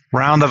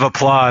 Round of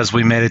applause.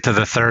 We made it to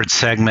the third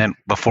segment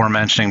before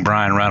mentioning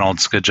Brian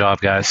Reynolds. Good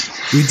job, guys.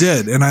 We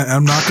did. And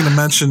I'm not going to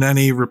mention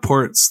any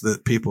reports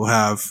that people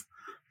have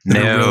that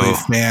are really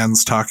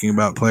fans talking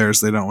about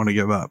players they don't want to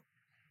give up.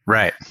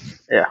 Right.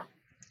 Yeah.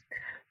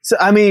 So,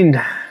 I mean,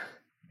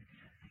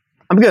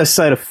 I'm going to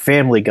cite a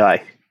Family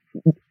Guy,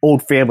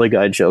 old Family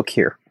Guy joke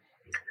here,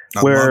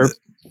 where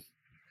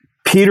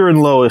Peter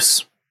and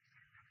Lois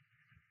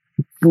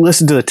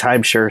listen to the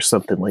timeshare or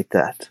something like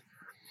that.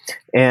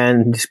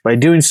 And by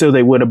doing so,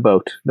 they win a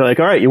boat. They're like,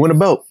 all right, you win a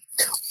boat.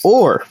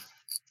 Or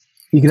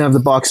you can have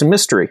the box of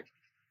mystery.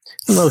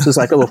 And Lois is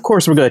like, oh, of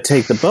course we're going to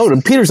take the boat.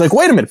 And Peter's like,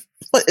 wait a minute.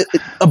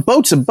 A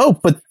boat's a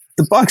boat, but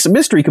the box of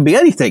mystery could be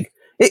anything.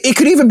 It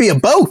could even be a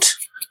boat.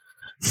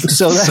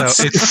 So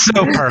it's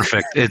so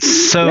perfect.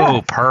 It's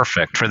so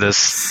perfect for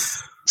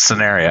this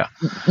scenario.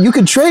 You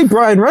could trade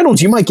Brian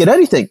Reynolds. You might get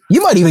anything.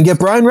 You might even get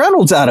Brian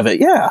Reynolds out of it.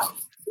 Yeah.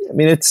 I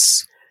mean,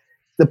 it's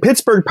the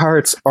Pittsburgh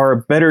Pirates are a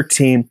better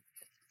team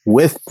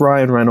with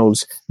Brian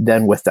Reynolds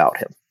than without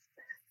him.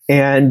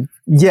 And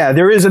yeah,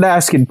 there is an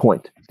asking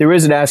point. There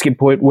is an asking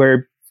point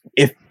where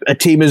if a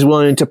team is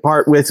willing to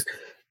part with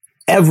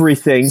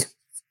everything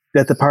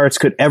that the Pirates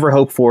could ever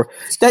hope for,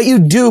 that you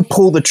do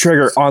pull the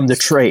trigger on the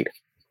trade.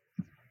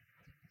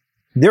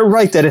 They're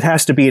right that it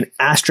has to be an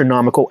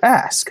astronomical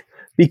ask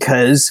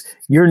because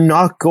you're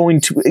not going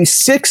to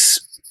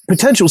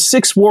potential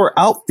 6 WAR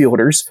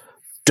outfielders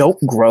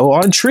don't grow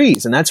on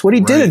trees, and that's what he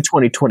did in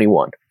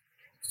 2021.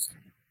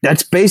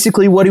 That's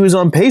basically what he was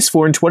on pace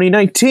for in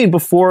 2019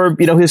 before,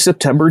 his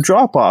September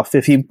drop off.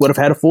 If he would have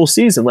had a full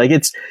season,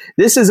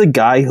 this is a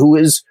guy who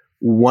is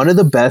one of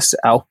the best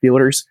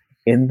outfielders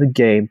in the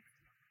game,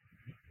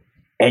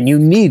 and you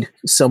need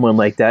someone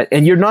like that.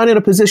 And you're not in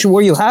a position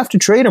where you have to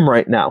trade him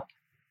right now.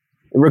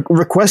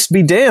 Request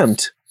be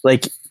damned.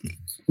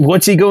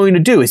 What's he going to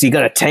do? Is he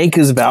going to tank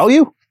his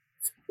value?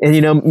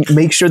 And,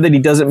 make sure that he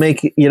doesn't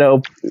make,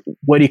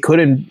 what he could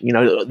in,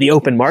 the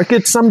open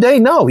market someday?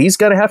 No, he's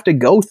going to have to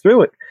go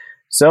through it.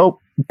 So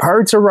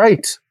Pirates are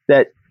right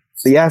that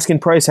the asking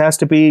price has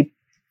to be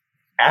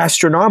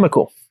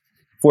astronomical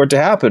for it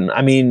to happen.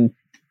 I mean,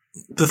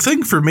 the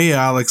thing for me,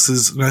 Alex,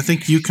 is, and I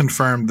think you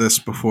confirmed this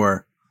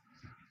before,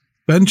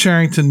 Ben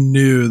Cherington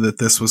knew that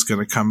this was going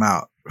to come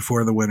out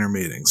before the winter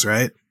meetings,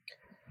 right?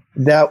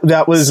 That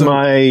was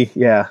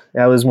that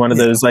was one of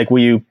those, were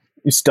you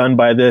stunned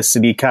by this?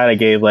 And he kind of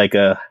gave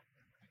a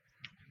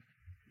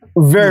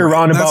very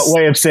roundabout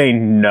way of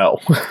saying no.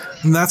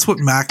 And that's what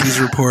Mackey's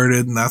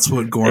reported, and that's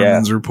what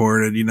Gorman's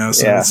reported,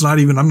 so it's not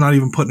even, I'm not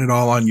even putting it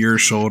all on your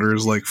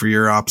shoulders, for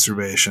your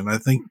observation. I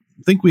think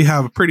we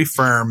have a pretty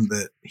firm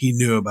that he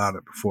knew about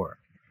it before.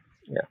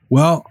 Yeah.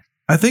 Well,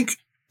 I think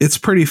it's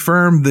pretty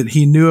firm that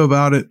he knew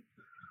about it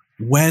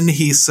when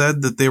he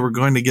said that they were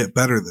going to get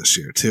better this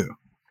year too.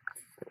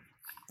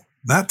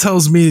 That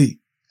tells me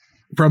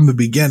from the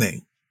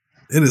beginning,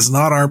 it is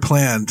not our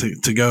plan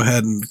to go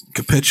ahead and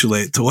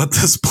capitulate to what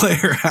this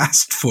player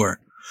asked for.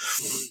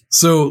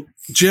 So,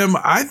 Jim,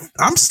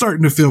 I'm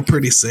starting to feel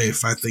pretty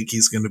safe. I think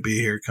he's going to be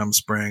here come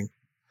spring.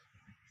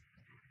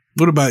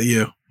 What about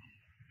you?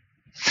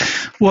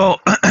 Well,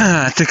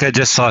 I think I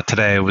just saw it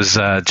today. It was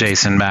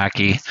Jason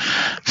Mackey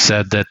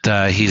said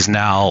that he's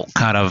now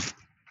kind of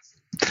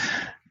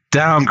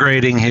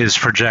downgrading his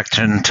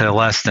projection to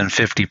less than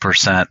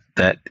 50%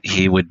 that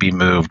he would be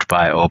moved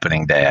by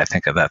opening day. I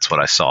think that's what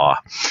I saw.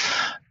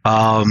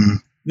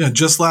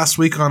 Just last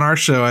week on our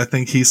show, I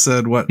think he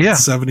said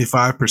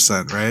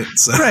 75%, right?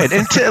 So. Right,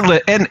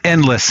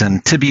 and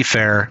listen, to be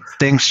fair,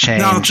 things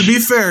change. Now, to be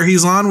fair,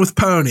 he's on with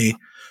Pony,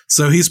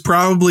 so he's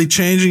probably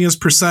changing his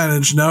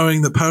percentage,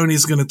 knowing that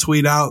Pony's going to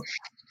tweet out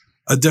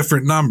a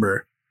different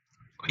number.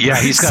 Yeah,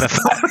 he's got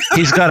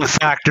to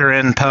factor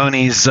in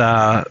Pony's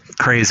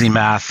crazy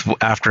math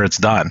after it's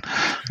done,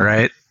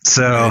 right?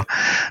 So,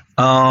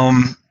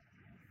 I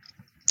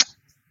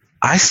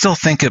still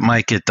think it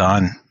might get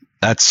done.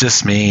 That's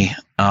just me.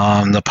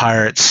 The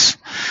Pirates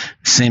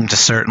seem to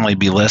certainly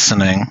be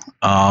listening.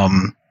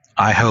 I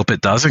hope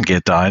it doesn't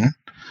get done.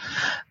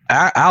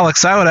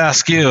 Alex, I would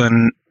ask you,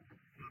 and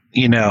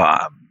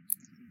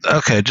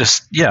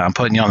I'm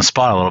putting you on the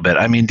spot a little bit.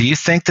 I mean, do you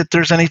think that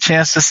there's any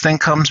chance this thing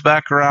comes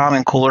back around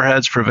and cooler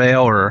heads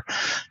prevail, or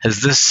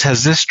has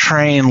this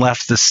train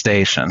left the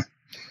station?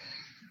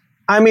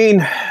 I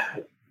mean,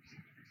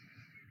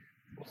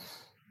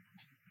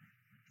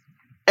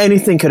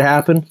 anything could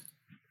happen.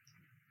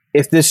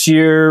 If this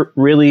year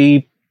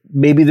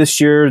maybe this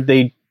year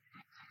they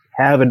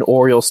have an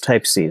Orioles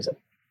type season,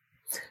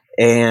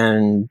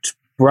 and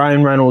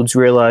Brian Reynolds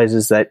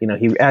realizes that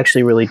he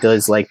actually really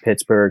does like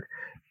Pittsburgh.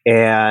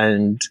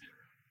 And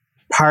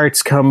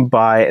Pirates come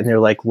by and they're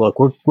like, look,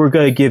 we're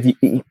going to give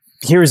you,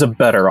 here's a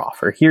better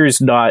offer.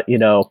 Here's not,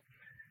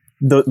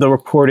 the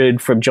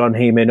reported from John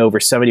Heyman over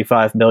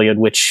 $75 million,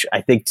 which I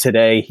think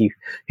today he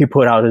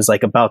put out is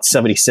about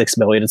 $76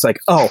 million. It's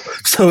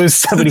so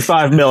it's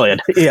 $75 million.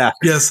 Yeah.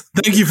 Yes.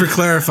 Thank you for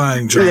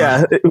clarifying, John.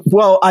 Yeah.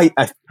 Well, I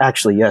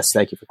actually, yes,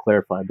 thank you for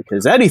clarifying,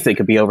 because anything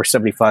could be over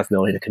 $75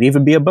 million. It could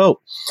even be a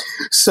boat.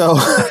 So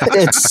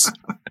it's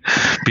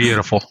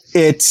beautiful.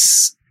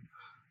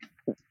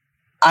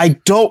 I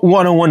don't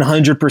want to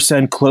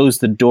 100% close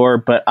the door,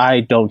 but I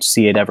don't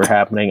see it ever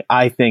happening.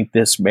 I think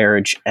this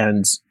marriage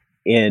ends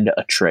in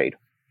a trade.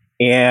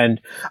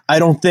 And I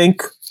don't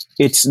think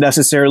it's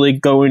necessarily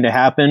going to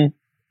happen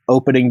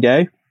opening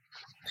day.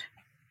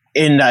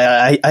 And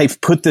I've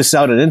put this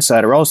out at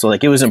Insider also.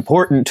 It was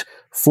important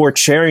for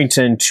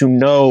Cherington to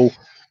know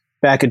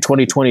back in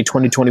 2020,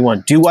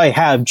 2021, do I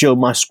have Joe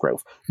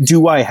Musgrove?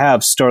 Do I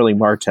have Starling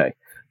Marte?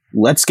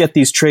 Let's get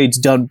these trades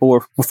done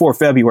before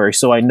February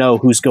so I know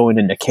who's going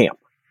into camp.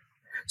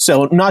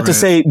 So not to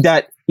say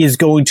that is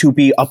going to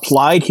be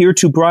applied here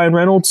to Brian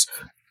Reynolds,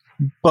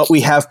 but we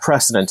have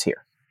precedent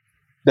here.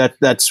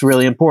 That's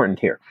really important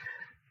here.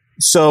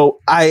 So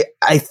I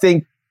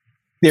think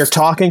they're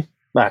talking.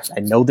 I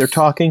know they're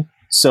talking.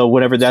 So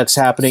whatever that's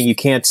happening, you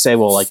can't say,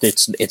 well,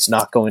 it's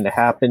not going to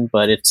happen,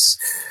 but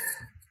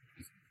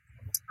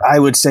I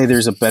would say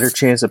there's a better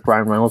chance that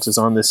Brian Reynolds is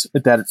on this,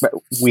 that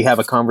we have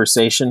a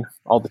conversation,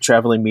 all the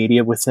traveling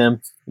media with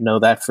him.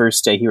 That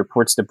first day he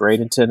reports to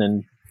Bradenton,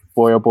 and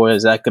boy, oh boy,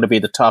 is that going to be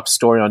the top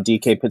story on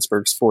DK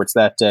Pittsburgh Sports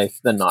that day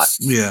than not.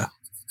 Yeah.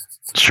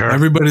 Sure.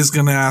 Everybody's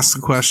going to ask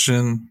the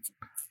question.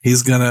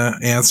 He's going to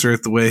answer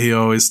it the way he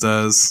always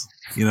does,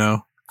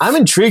 I'm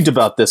intrigued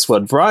about this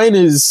one. Brian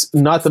is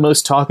not the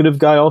most talkative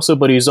guy also,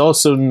 but he's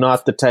also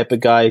not the type of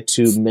guy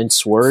to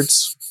mince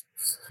words.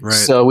 Right.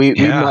 So we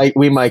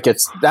might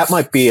get that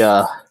might be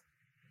or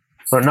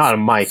not a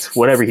might,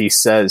 whatever he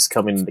says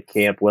coming into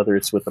camp, whether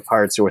it's with the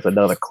Pirates or with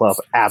another club,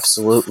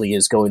 absolutely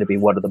is going to be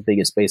one of the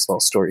biggest baseball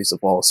stories of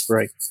all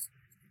spring.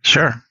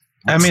 Sure.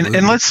 Absolutely. I mean,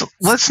 and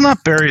let's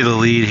not bury the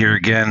lead here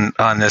again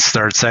on this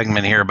third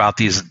segment here about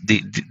these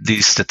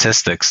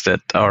statistics that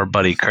our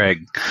buddy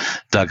Craig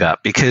dug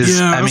up, because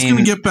I was going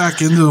to get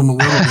back into them a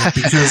little bit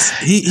because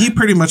he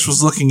pretty much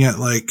was looking at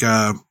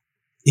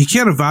he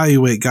can't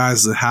evaluate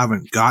guys that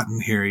haven't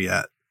gotten here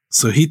yet.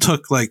 So he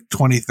took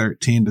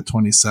 2013 to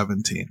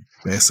 2017,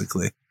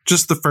 basically.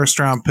 Just the first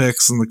round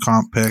picks and the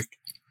comp pick.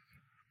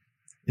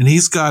 And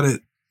he's got it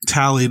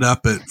tallied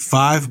up at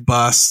 5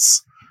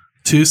 busts,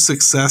 2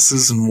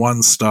 successes, and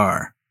 1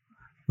 star.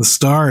 The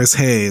star is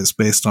Hayes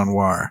based on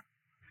WAR.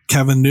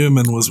 Kevin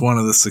Newman was one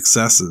of the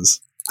successes.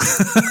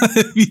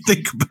 If you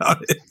think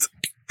about it.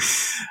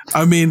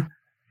 I mean,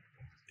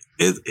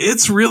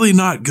 it's really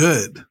not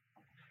good.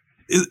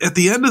 At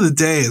the end of the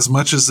day, as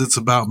much as it's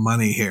about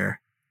money here,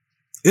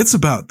 it's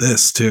about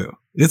this too.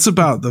 It's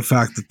about the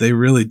fact that they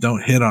really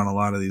don't hit on a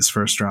lot of these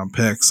first round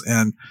picks.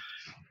 And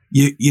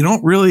you're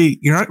not really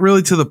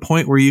to the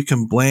point where you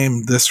can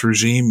blame this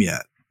regime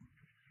yet.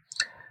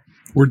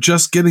 We're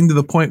just getting to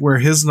the point where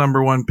his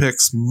number 1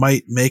 picks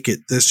might make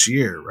it this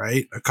year,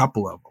 right? A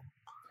couple of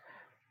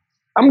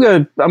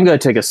them. I'm gonna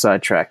take a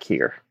sidetrack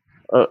here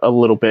a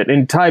little bit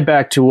and tie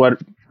back to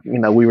what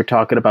we were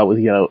talking about with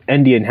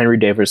Endy and Henry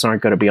Davis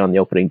aren't going to be on the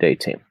opening day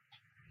team,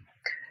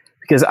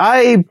 because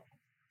I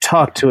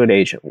talked to an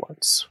agent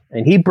once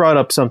and he brought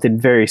up something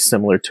very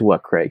similar to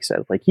what Craig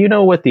said.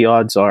 What the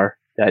odds are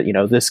that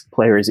this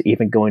player is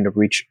even going to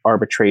reach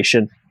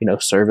arbitration,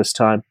 service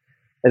time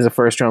as a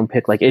first round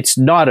pick. It's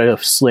not a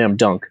slam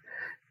dunk.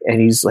 And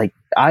he's like,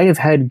 I have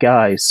had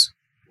guys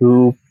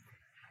who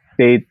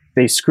they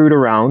screwed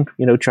around,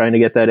 trying to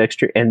get that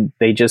extra, and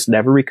they just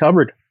never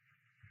recovered.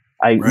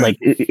 Right.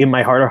 In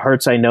my heart of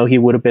hearts, I know he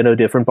would have been a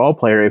different ball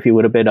player if he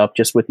would have been up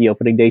just with the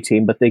opening day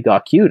team, but they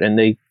got cute and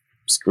they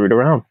screwed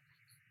around.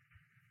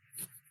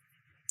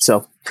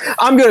 So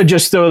I'm going to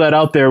just throw that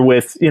out there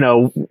with,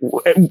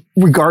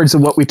 regards to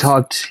what we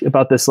talked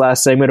about this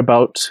last segment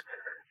about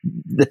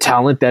the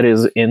talent that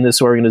is in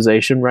this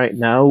organization right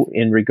now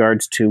in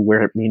regards to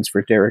where it means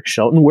for Derek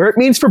Shelton, where it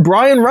means for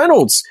Brian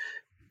Reynolds.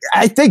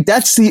 I think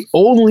that's the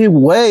only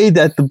way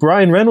that the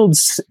Brian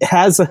Reynolds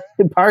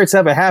Pirates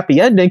have a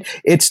happy ending.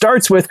 It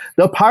starts with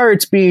the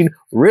Pirates being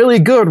really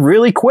good,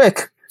 really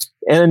quick.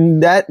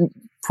 And that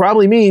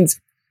probably means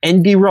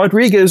Endy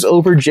Rodriguez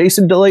over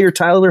Jason DeLay or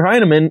Tyler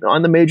Heineman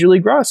on the Major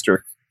League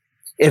roster.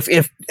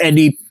 If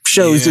Endy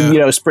shows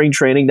in spring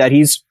training that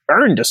he's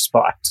earned a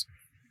spot.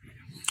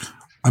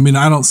 I mean,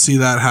 I don't see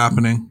that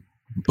happening.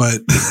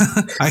 But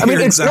I mean,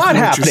 it's exactly not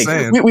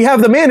happening. We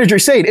have the manager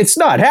saying it's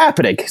not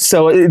happening.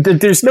 So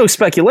there's no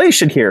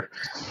speculation here.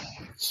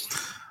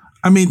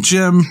 I mean,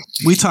 Jim,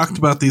 we talked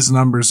about these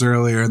numbers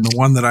earlier, and the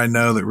one that I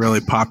know that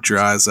really popped your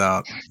eyes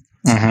out.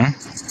 Mm-hmm.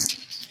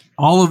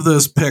 All of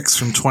those picks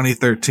from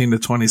 2013 to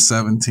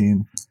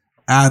 2017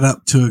 add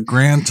up to a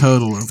grand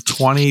total of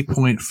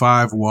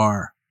 20.5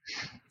 WAR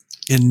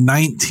in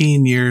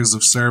 19 years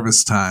of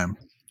service time.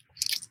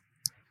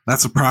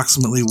 That's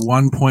approximately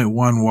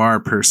 1.1 WAR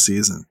per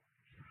season.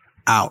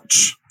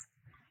 Ouch.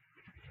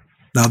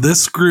 Now,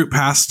 this group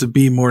has to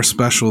be more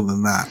special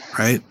than that,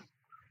 right?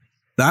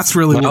 That's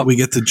really what we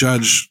get to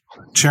judge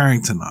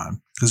Cherington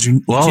on, because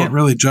you can't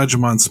really judge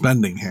them on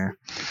spending here.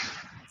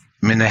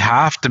 I mean, they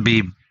have to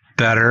be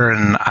better,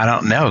 and I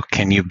don't know.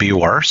 Can you be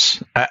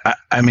worse?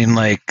 I mean,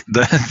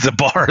 the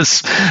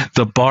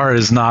bar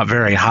is not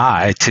very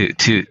high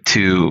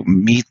to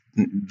meet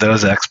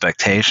those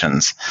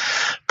expectations.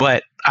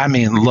 But I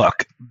mean,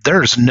 look,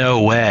 there's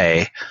no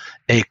way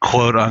a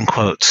quote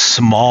unquote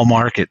small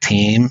market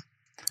team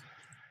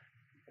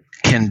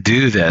can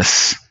do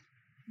this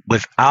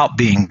without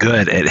being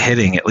good at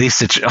hitting. At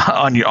least it's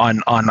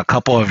on a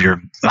couple of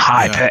your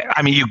high pay.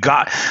 I mean,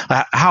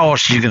 how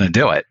else are you going to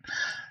do it?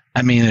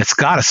 I mean, it's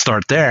got to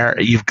start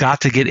there. You've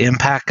got to get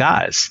impact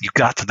guys. You've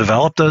got to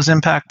develop those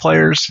impact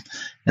players,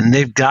 and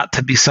they've got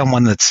to be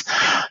someone that's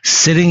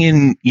sitting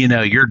in,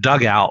 your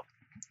dugout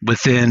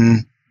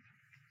within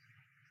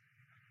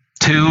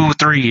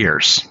 2-3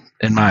 years,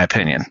 in my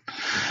opinion.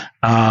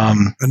 A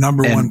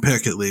number 1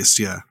 pick, at least.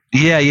 Yeah.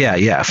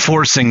 Yeah.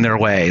 Forcing their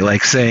way,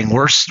 like saying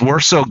we're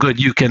so good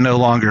you can no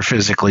longer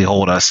physically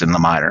hold us in the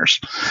minors.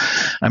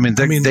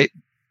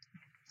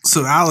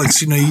 So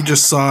Alex, you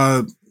just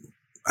saw,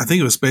 I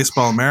think it was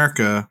Baseball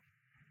America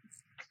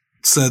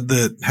said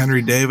that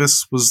Henry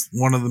Davis was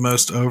one of the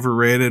most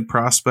overrated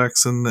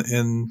prospects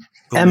in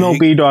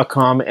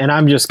MLB.com, and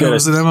I'm just going to...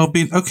 Was it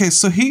MLB? Okay,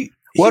 so he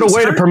what a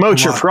way to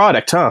promote your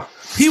product, huh?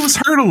 He was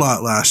hurt a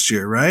lot last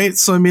year, right?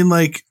 So, I mean,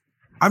 like,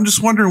 I'm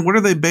just wondering, what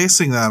are they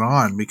basing that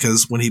on?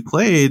 Because when he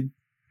played,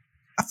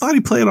 I thought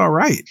he played all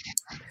right.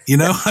 You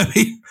know, I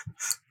mean...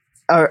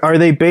 Are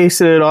they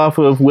basing it off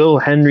of will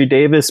Henry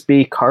Davis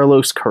be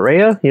Carlos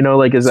Correa? You know,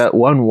 like, is that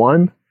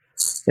 1-1?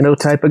 You know,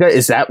 type of guy.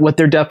 Is that what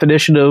their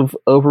definition of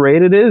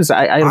overrated is?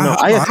 I don't know.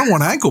 I don't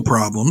want ankle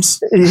problems.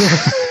 Yeah.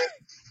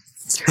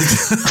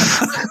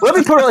 Let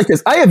me put it like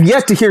this. I have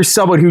yet to hear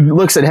someone who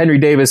looks at Henry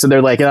Davis and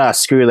they're like,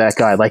 screw that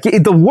guy. Like,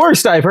 the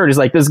worst I've heard is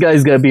like, this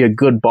guy's going to be a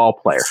good ball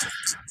player.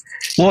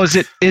 Well, is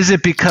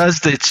it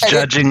because it's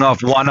judging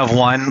off one of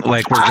one?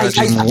 Like we're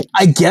judging.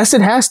 I guess it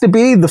has to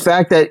be the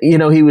fact that, you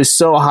know, he was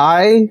so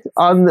high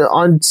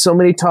on so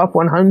many top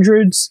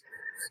 100s.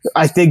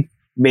 I think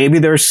maybe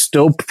there's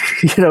still,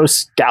 you know,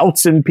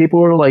 scouts and people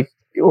who are like,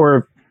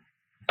 or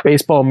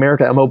Baseball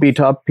America, MLB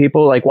top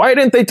people, like, why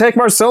didn't they take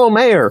Marcelo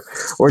Mayer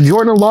or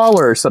Jordan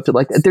Lawler or something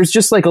like that? There's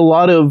just like a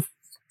lot of,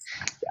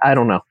 I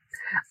don't know.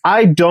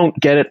 I don't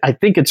get it. I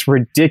think it's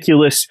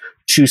ridiculous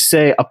to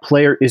say a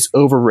player is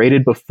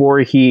overrated before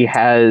he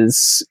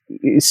has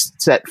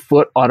set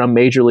foot on a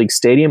major league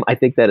stadium. I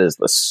think that is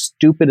the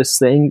stupidest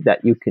thing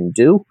that you can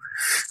do,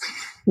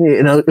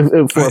 you know,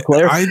 for a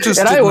player. I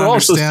just didn't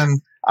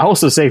understand. I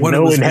also say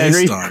Nolan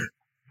Henry.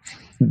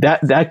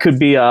 That could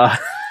be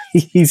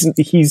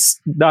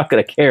he's not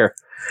going to care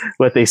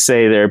what they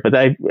say there, but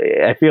I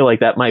feel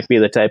like that might be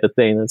the type of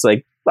thing that's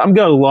like, I'm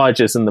going to lodge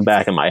this in the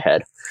back of my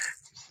head.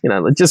 You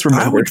know, just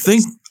remember.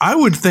 I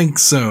would think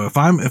so. If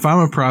I'm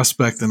a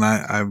prospect and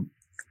I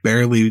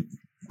barely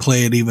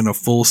played even a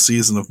full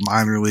season of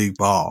minor league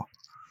ball,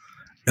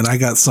 and I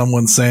got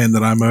someone saying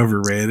that I'm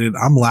overrated,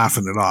 I'm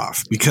laughing it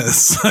off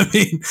because I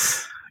mean,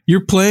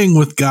 you're playing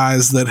with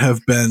guys that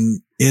have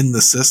been in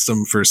the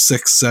system for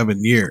 6-7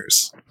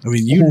 years. I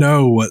mean, you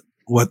know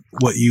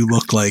what you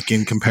look like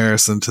in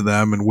comparison to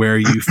them and where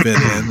you fit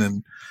in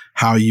and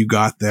how you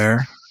got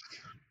there.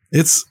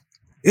 It's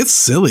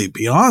silly,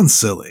 beyond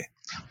silly.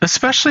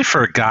 Especially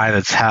for a guy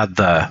that's had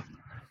the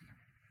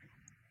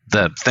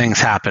things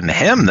happen to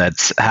him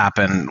that's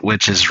happened,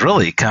 which is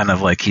really kind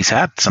of like he's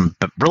had some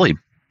really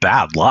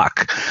bad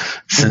luck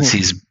since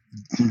he's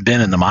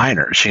been in the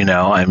minors. You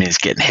know, I mean, he's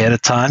getting hit a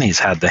ton. He's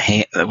had the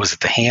hand, was it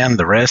the hand,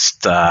 the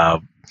wrist,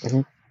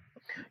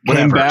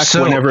 came back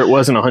whenever it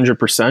wasn't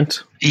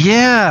 100%.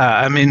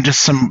 Yeah, I mean,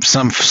 just some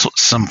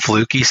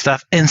fluky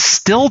stuff, and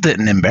still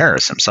didn't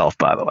embarrass himself,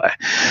 by the way.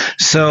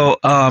 So,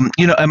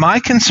 you know, am I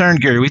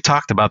concerned, Gary? We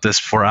talked about this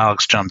before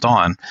Alex jumped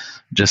on,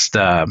 just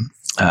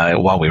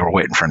while we were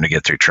waiting for him to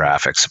get through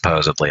traffic.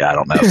 Supposedly, I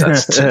don't know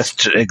if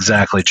that's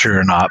exactly true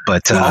or not,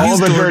 but all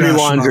the dirty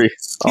laundry.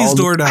 He's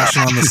door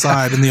dashing on the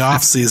side in the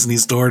off season.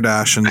 He's door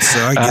dashing, so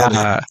I get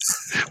it.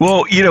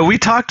 Well, you know, we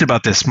talked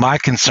about this. My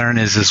concern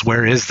is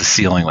where is the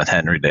ceiling with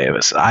Henry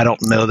Davis? I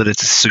don't know that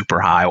it's a super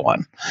high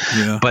one,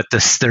 but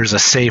there's a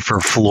safer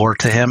floor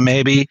to him.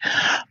 Maybe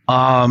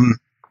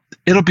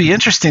it'll be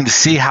interesting to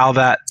see how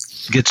that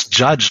gets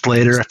judged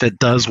later if it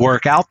does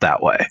work out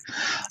that way.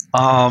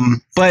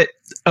 But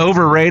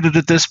overrated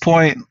at this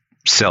point,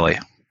 silly.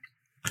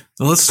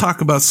 Well, let's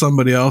talk about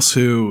somebody else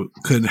who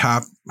could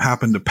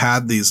happen to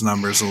pad these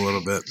numbers a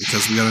little bit,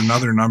 because we got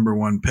another number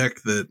one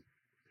pick that,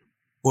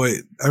 boy,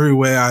 every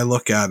way I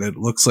look at it,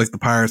 looks like the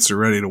Pirates are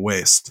ready to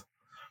waste.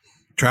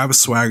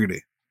 Travis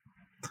Swaggerty.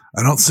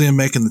 I don't see him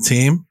making the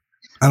team.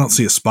 I don't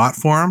see a spot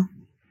for him.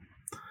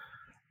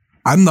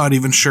 I'm not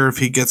even sure if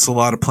he gets a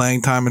lot of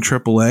playing time in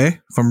AAA,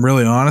 if I'm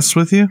really honest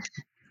with you.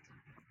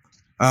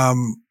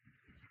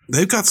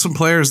 They've got some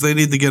players they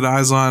need to get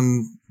eyes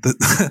on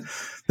that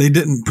they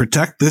didn't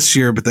protect this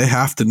year, but they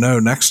have to know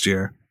next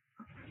year.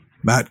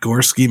 Matt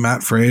Gorski,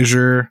 Matt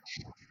Frazier.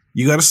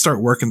 You got to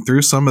start working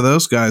through some of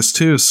those guys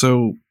too.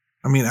 So,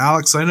 I mean,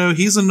 Alex, I know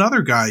he's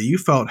another guy you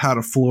felt had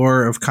a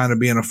floor of kind of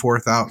being a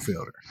fourth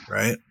outfielder,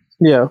 right?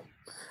 Yeah.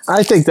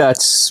 I think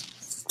that's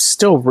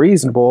still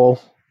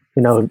reasonable.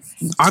 You know,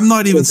 I'm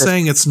not even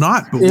saying it's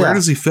not, but where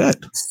does he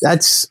fit?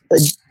 That's a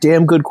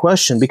damn good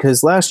question,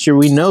 because last year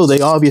we know they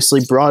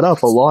obviously brought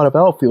up a lot of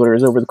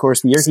outfielders over the course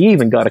of the year. He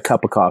even got a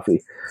cup of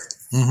coffee.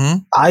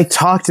 I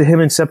talked to him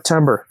in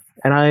September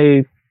and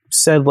I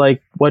said,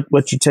 like,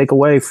 what you take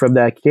away from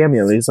that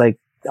cameo? He's like,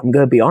 I'm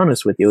going to be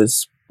honest with you. It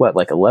was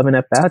like 11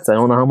 at bats. I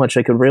don't know how much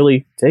I could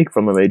really take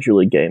from a major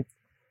league game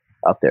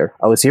up there.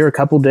 I was here a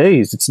couple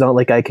days. It's not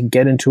like I could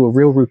get into a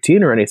real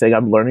routine or anything.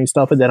 I'm learning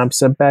stuff and then I'm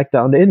sent back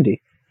down to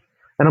Indy.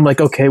 And I'm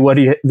like, okay, what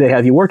do they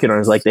have you working on?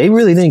 It's like, they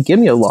really didn't give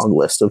me a long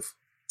list of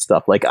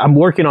stuff. Like, I'm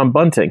working on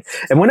bunting.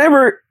 And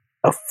whenever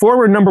a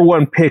former number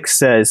one pick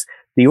says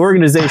the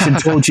organization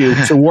told you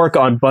to work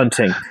on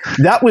bunting,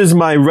 that was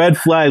my red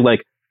flag.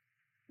 Like,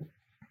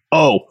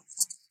 oh,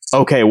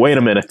 okay, wait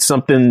a minute.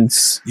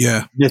 Something's,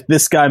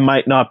 this guy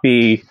might not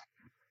be.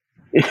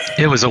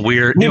 It was a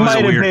weird. He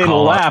might have been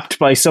lapped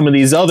by some of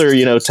these other,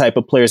 you know, type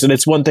of players. And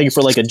it's one thing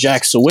for like a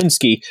Jack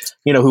Sawinski,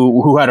 you know,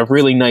 who had a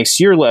really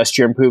nice year last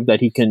year and proved that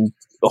he can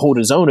hold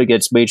his own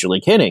against major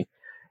league hitting.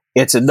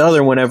 It's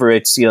another whenever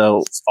it's, you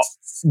know,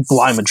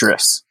 Bly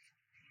Madris.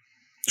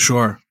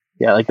 Sure.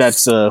 Yeah, like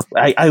that's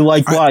I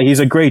like Bly. He's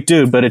a great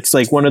dude, but it's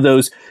like one of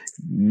those.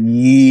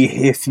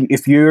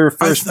 If you're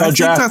first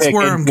draft pick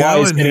and Bly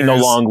is getting a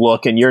long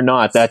look and you're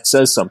not, that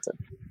says something.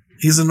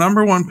 He's a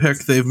number one pick.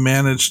 They've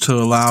managed to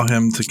allow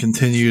him to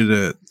continue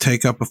to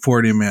take up a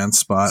 40-man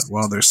spot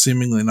while they're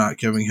seemingly not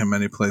giving him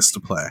any place to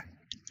play.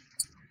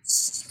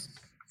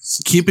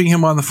 Keeping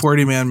him on the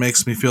 40-man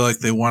makes me feel like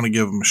they want to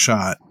give him a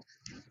shot,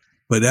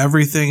 but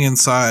everything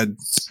inside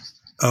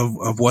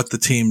of what the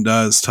team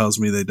does tells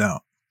me they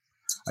don't.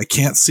 I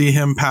can't see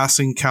him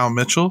passing Cal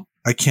Mitchell.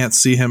 I can't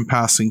see him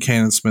passing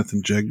Canaan Smith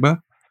and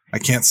Jigba. I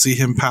can't see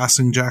him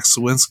passing Jack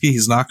Sawinski.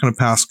 He's not going to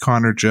pass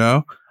Connor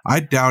Joe. I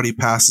doubt he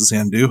passes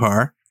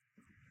Andujar.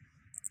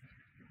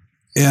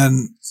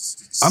 And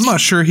I'm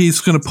not sure he's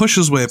going to push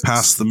his way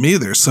past them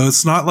either. So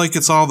it's not like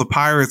it's all the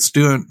Pirates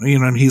doing,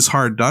 and he's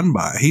hard done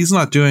by. He's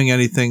not doing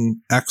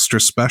anything extra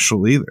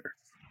special either.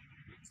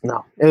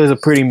 No, it was a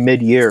pretty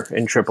mid-year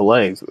in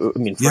AAA. I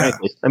mean,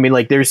 frankly, I mean,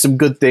 like there's some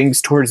good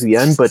things towards the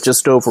end, but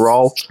just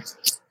overall,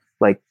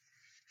 like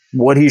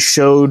what he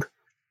showed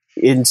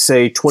in,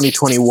 say,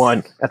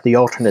 2021 at the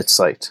alternate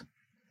site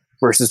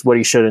versus what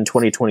he showed in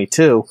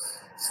 2022,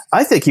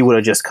 I think he would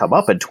have just come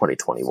up in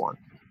 2021.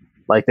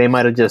 Like they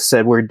might have just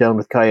said, we're done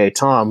with Kaye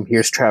Tom.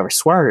 Here's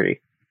Travis Swaggerty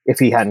if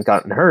he hadn't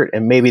gotten hurt.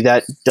 And maybe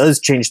that does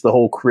change the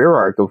whole career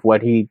arc of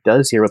what he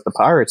does here with the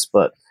Pirates,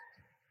 but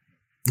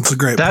that's a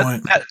great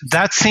point.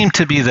 That seemed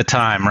to be the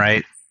time,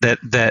 right?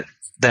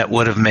 That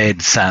would have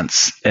made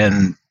sense.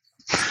 And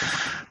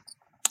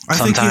I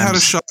think he had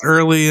a shot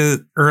early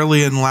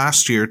in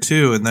last year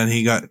too, and then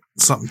he got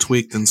something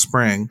tweaked in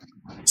spring.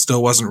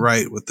 Still wasn't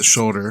right with the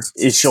shoulder.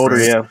 His shoulder,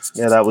 right?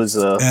 Yeah, that was.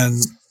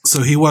 And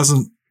so he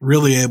wasn't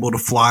really able to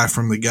fly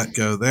from the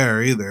get-go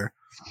there either.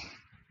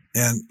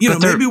 And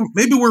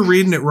maybe we're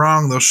reading it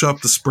wrong. They'll show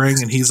up the spring,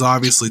 and he's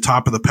obviously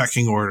top of the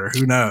pecking order.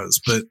 Who knows?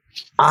 But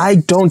I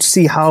don't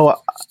see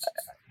how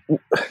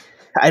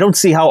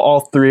all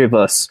three of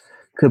us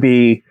could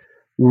be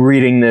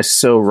reading this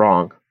so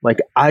wrong. Like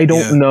I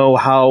don't know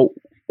how.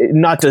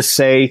 Not to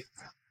say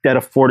that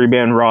a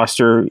 40-man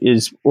roster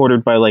is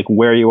ordered by like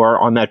where you are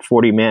on that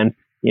 40-man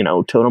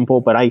totem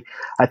pole, but I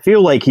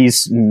feel like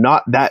he's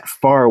not that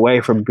far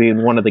away from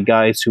being one of the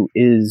guys who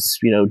is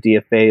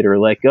DFA'd or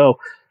let go.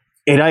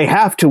 And I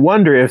have to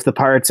wonder if the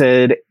Pirates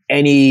had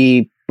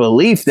any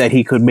belief that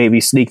he could maybe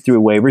sneak through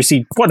waivers.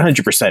 He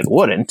 100%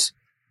 wouldn't.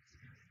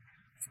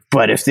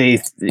 But if they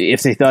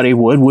thought he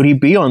would he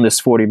be on this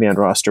 40-man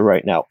roster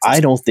right now? I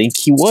don't think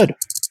he would.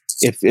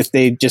 If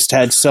they just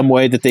had some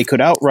way that they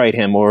could outright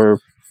him, or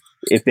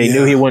if they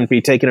knew he wouldn't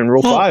be taken in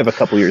Rule 5 a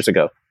couple years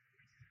ago.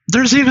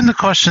 There's even the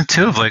question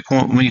too of like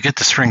when you get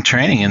to spring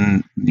training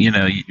and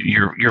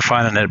you're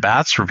finding at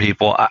bats for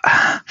people.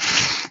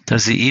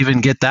 Does he even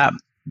get that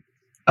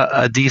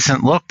a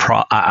decent look?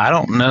 I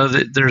don't know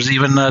that there's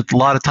even a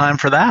lot of time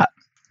for that.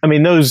 I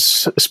mean,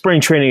 those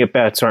spring training at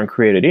bats aren't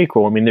created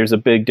equal. I mean, there's a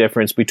big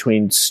difference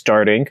between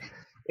starting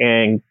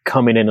and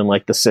coming in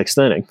like the sixth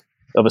inning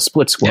of a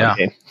split squad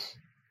game.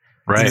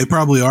 Right. And they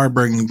probably are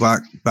bringing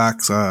back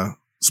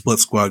split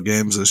squad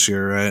games this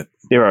year, right?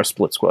 There are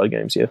split squad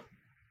games, yeah.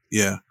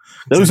 Yeah.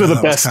 Those are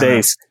the best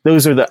days.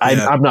 Those are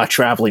I'm not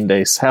traveling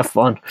days. Have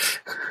fun.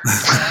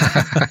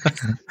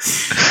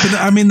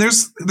 I mean,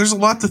 there's a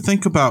lot to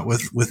think about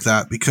with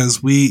that,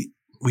 because we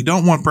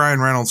don't want Brian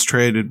Reynolds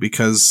traded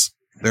because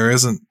there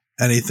isn't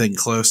anything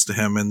close to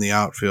him in the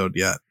outfield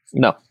yet.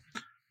 No.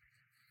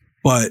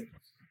 But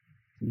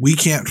we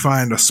can't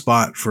find a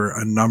spot for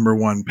a number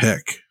one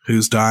pick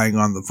who's dying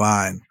on the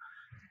vine.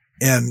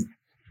 And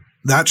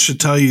that should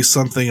tell you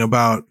something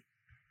about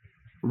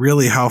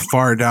really how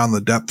far down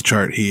the depth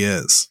chart he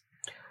is.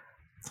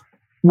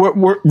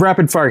 We're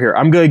rapid fire here.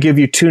 I'm going to give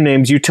you two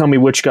names. You tell me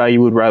which guy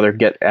you would rather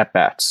get at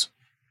bats.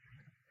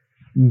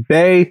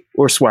 Bay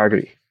or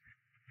Swaggerty?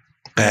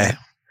 Bay.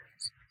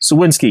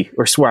 Sawinski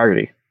or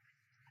Swaggerty?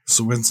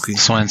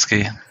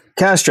 Sawinski.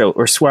 Castro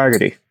or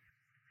Swaggerty?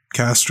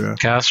 Castro.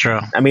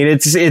 I mean,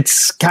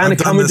 it's kind of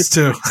coming this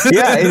too.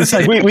 Yeah, it's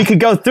like we could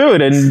go through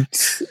it, and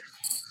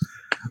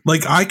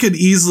like I could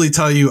easily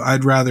tell you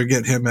I'd rather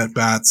get him at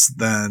bats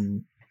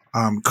than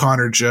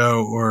Connor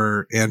Joe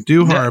or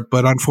Andujar,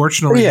 but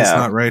unfortunately he's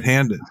not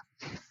right-handed.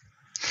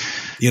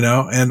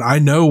 And I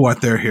know what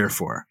they're here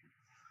for.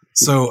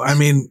 So I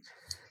mean,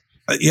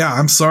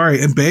 I'm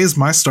sorry, and Bay's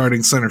my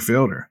starting center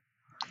fielder.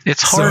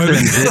 It's hard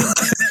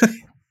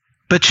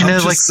but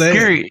like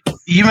Gary,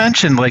 you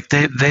mentioned like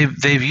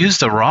they've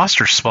used a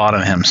roster spot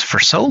on him for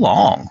so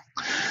long.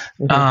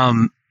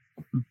 Mm-hmm.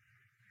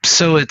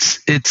 So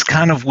it's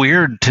kind of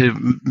weird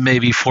to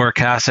maybe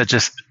forecast it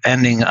just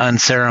ending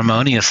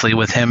unceremoniously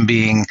with him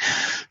being,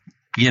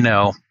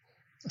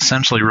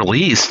 essentially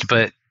released.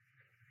 But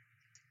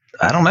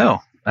I don't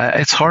know.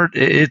 It's hard.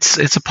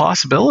 It's a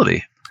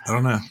possibility. I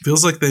don't know.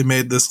 Feels like they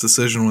made this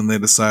decision when they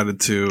decided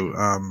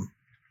to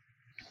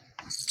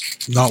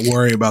not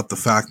worry about the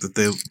fact that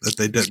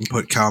they didn't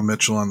put Cal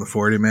Mitchell on the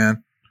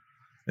 40-man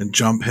and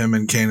jump him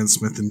and Canaan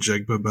Smith and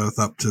Jigba both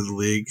up to the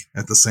league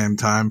at the same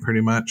time,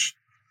 pretty much.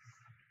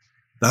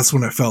 that's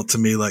when it felt to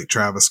me like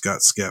Travis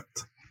got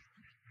skipped.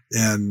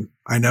 And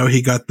I know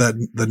he got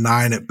the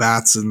 9 at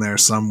bats in there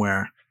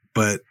somewhere,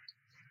 but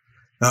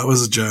that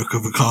was a joke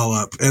of a call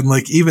up. And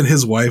like, even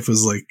his wife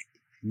was like,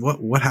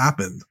 what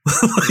happened?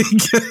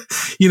 Like,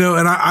 you know,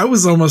 and I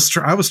was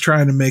I was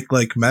trying to make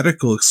like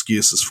medical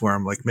excuses for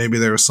him. Like maybe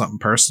there was something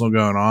personal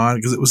going on,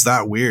 because it was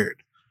that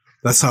weird.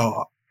 That's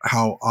how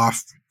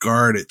off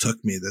guard it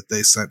took me that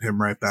they sent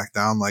him right back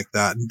down like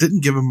that and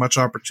didn't give him much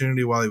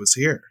opportunity while he was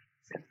here.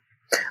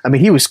 I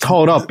mean, he was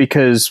called up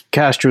because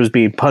Castro was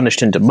being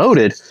punished and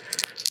demoted,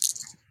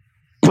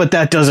 but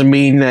that doesn't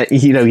mean that,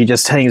 you know, he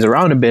just hangs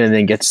around a bit and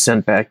then gets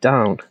sent back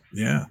down.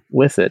 Yeah,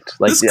 with it.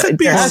 Like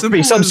there has to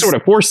be some sort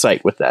of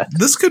foresight with that.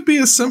 This could be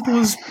as simple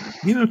as,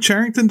 you know,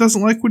 Charrington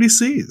doesn't like what he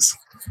sees.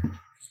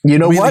 You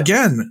know what?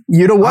 Again,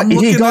 you know what? I'm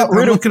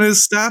looking at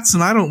his stats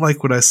and I don't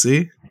like what I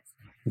see.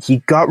 He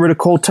got rid of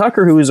Cole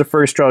Tucker, who was a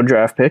first-round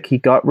draft pick. He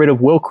got rid of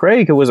Will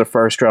Craig, who was a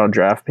first-round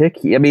draft pick.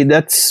 I mean,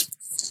 that's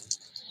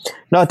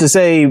not to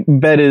say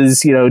Ben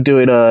is, you know,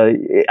 doing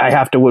I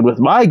have to win with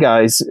my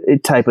guys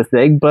type of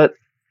thing, but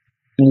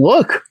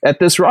look at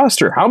this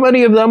roster. How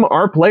many of them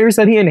are players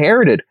that he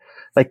inherited?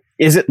 Like,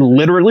 is it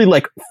literally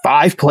like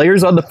 5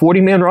 players on the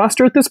 40-man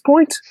roster at this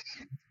point?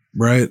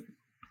 Right.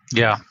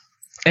 Yeah.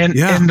 And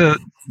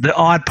the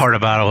odd part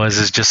about it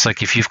is just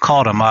like, if you've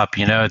called him up,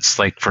 you know, it's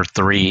like for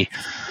three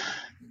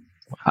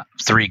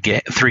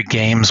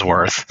games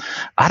worth,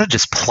 I'd have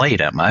just played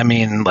him. I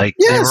mean, like,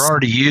 they were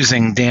already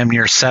using damn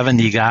near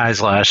 70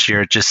 guys last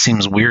year. It just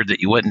seems weird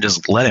that you wouldn't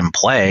just let him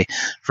play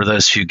for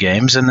those few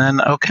games and then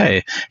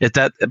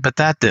but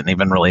that didn't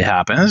even really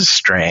happen. It's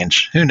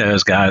strange. Who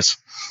knows, guys?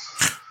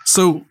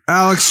 So,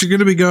 Alex, you're going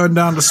to be going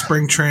down to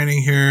spring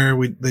training here.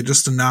 They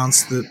just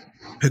announced that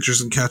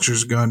pitchers and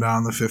catchers are going down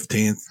on the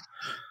 15th.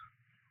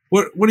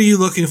 What are you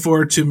looking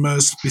forward to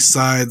most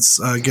besides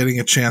getting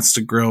a chance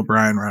to grill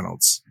Brian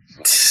Reynolds?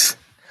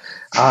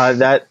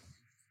 That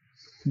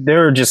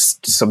there are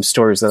just some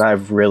stories that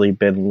I've really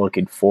been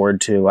looking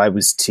forward to. I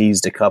was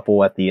teased a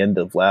couple at the end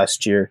of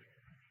last year.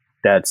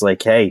 That's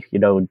like, hey, you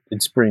know, in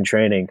spring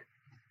training,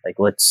 like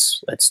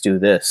let's do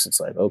this.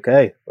 It's like,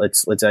 okay,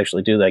 let's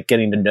actually do that.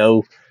 Getting to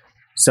know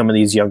some of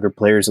these younger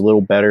players a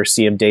little better,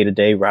 see them day to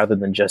day rather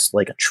than just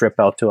like a trip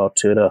out to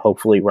Altoona.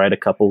 Hopefully, write a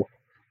couple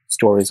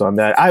stories on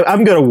that.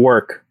 I'm going to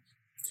work.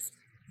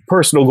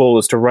 Personal goal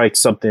is to write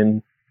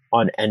something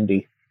on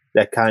Endy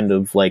that kind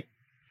of like,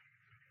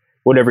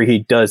 whenever he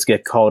does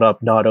get called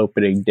up, not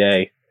opening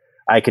day,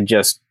 I could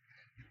just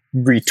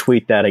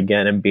retweet that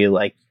again and be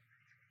like,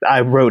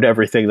 I wrote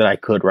everything that I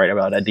could write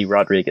about Endy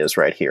Rodriguez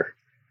right here.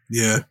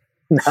 Yeah.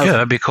 Yeah,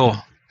 that'd be cool.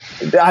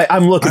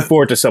 I'm looking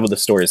forward to some of the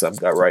stories I've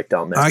got right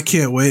down there. I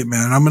can't wait,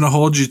 man. I'm going to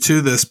hold you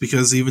to this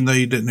because even though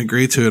you didn't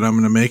agree to it, I'm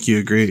going to make you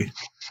agree.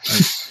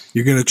 Like,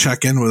 you're going to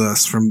check in with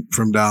us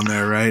from down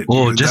there, right?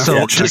 Well, just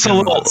a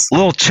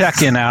little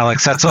check-in,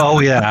 Alex. That's all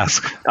we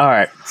ask. All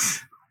right.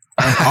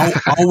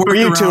 I'll work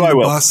around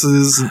the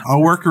buses.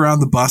 I'll work around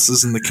the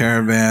buses and the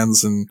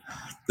caravans, and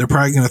they're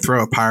probably going to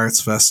throw a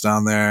Pirates Fest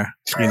down there,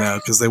 you know,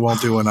 because they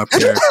won't do one up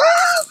here.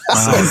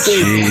 Oh,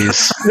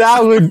 jeez.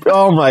 That would,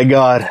 oh my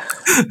God.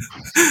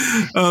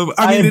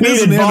 I mean, it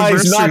is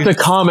advised not to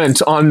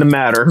comment on the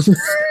matter.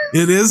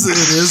 It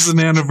is an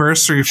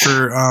anniversary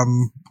for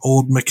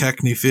old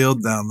McKechnie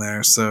Field down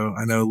there. So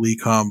I know Lee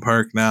Comm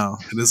Park now.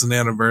 It is an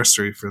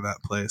anniversary for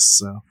that place.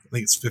 So I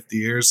think it's 50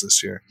 years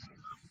this year.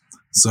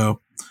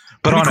 So,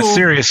 but on a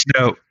serious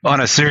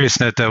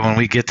note, though, when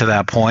we get to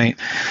that point,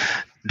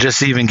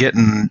 just even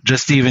getting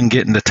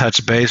to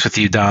touch base with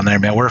you down there,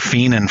 man, we're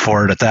fiending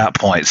for it at that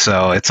point.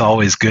 So it's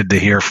always good to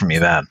hear from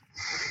you then.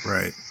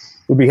 Right.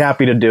 We'd be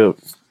happy to do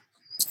it.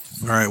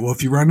 All right. Well,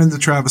 if you run into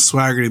Travis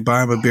Swaggerty,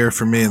 buy him a beer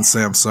for me and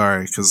say I'm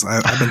sorry, because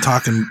I've been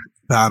talking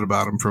bad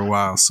about him for a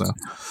while. So,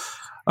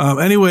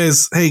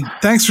 anyways, hey,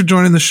 thanks for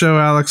joining the show,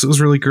 Alex. It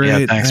was really great.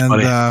 Yeah, thanks,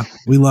 buddy.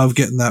 We love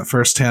getting that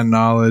firsthand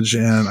knowledge,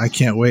 and I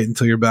can't wait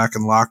until you're back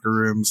in locker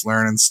rooms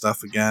learning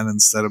stuff again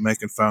instead of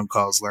making phone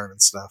calls learning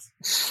stuff.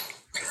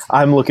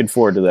 I'm looking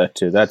forward to that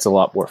too. That's a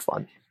lot more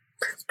fun.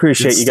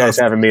 Appreciate you guys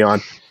having me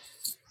on.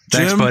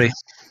 Thanks, Jim, buddy.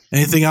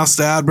 Anything else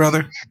to add,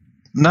 brother?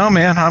 No,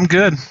 man, I'm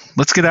good.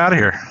 Let's get out of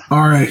here.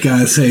 All right,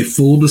 guys. Hey,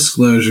 full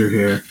disclosure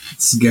here.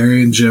 It's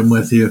Gary and Jim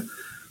with you.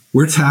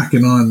 We're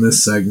tacking on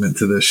this segment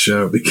to this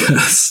show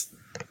because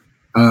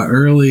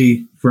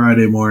early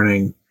Friday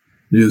morning,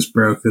 news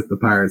broke that the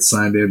Pirates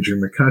signed Andrew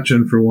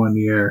McCutchen for 1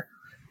 year,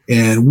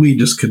 and we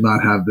just could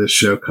not have this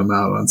show come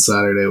out on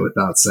Saturday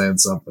without saying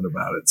something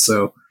about it.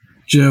 So,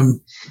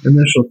 Jim,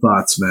 initial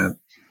thoughts, man.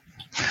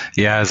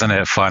 Yeah, isn't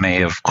it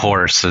funny? Of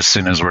course, as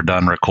soon as we're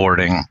done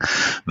recording,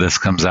 this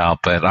comes out,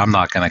 but I'm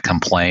not going to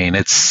complain.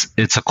 It's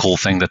a cool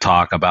thing to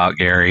talk about,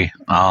 Gary.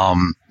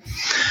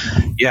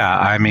 Yeah,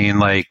 I mean,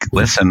 like,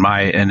 listen,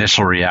 my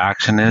initial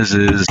reaction is,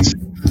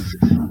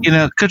 you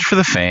know, good for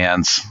the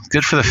fans.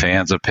 Good for the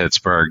fans of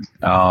Pittsburgh.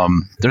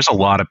 There's a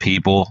lot of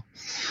people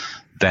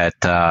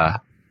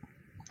that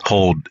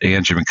hold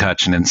Andrew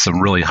McCutchen in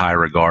some really high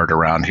regard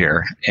around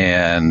here,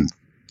 and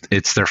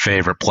it's their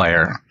favorite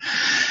player.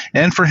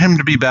 And for him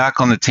to be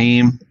back on the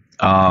team,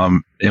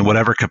 in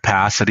whatever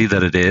capacity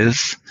that it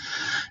is.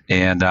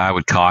 And I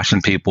would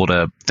caution people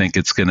to think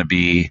it's going to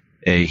be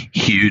a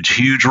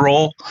huge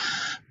role.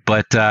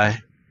 But there's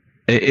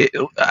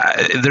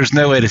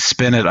no way to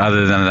spin it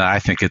other than that I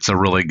think it's a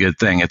really good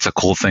thing. It's a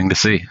cool thing to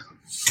see.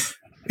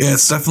 Yeah,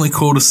 it's definitely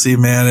cool to see,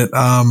 man.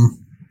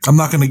 I'm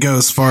not going to go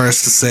as far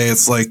as to say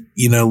it's like,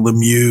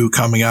 Lemieux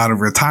coming out of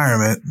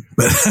retirement,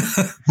 but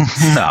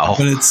no,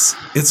 but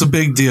it's a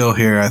big deal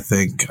here. I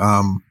think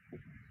for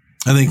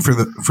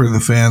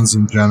the fans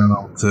in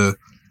general to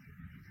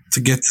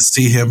get to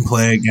see him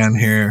play again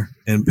here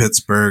in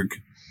Pittsburgh,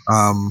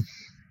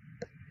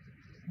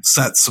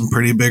 set some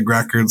pretty big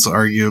records,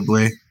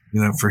 arguably,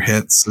 for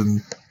hits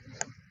and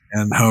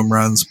home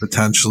runs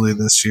potentially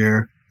this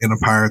year in a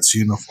Pirates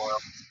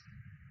uniform.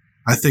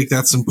 I think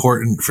that's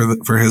important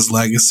for his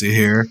legacy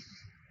here.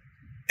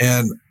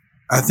 And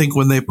I think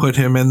when they put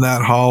him in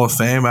that Hall of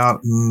Fame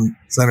out in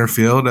center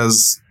field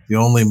as the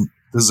only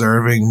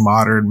deserving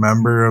modern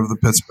member of the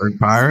Pittsburgh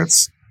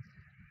Pirates,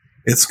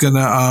 it's going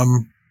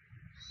to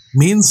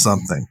mean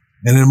something.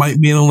 And it might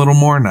mean a little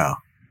more now.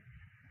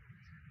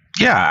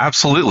 Yeah,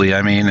 absolutely.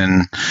 I mean,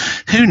 and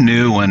who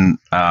knew when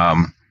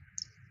I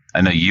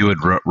know you had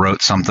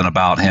wrote something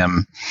about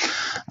him.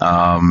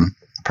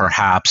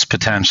 Perhaps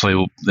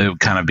potentially it would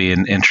kind of be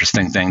an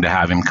interesting thing to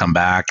have him come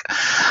back.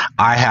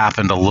 I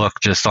happened to look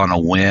just on a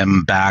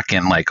whim back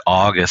in like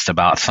August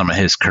about some of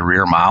his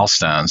career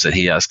milestones that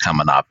he has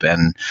coming up.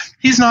 And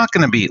he's not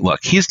going to be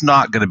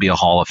a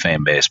Hall of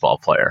Fame baseball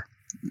player,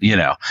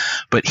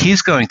 but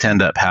he's going to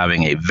end up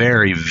having a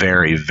very,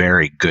 very,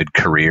 very good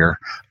career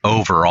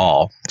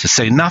overall, to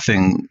say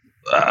nothing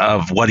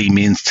of what he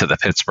means to the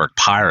Pittsburgh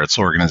Pirates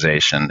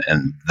organization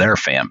and their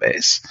fan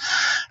base.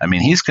 I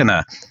mean, he's got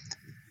a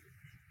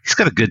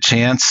good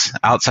chance,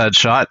 outside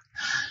shot,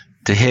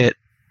 to hit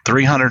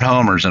 300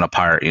 homers in a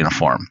Pirate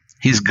uniform.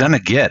 He's going to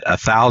get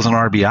 1,000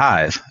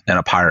 RBIs in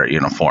a Pirate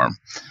uniform.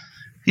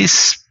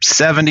 He's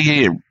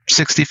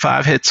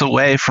 65 hits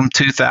away from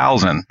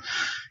 2,000.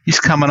 He's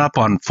coming up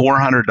on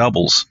 400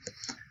 doubles.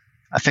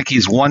 I think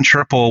he's one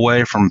triple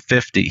away from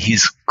 50.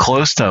 He's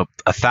close to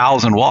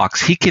 1,000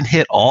 walks. He can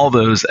hit all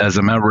those as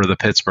a member of the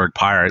Pittsburgh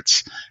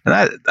Pirates.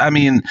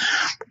 And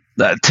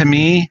to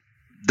me,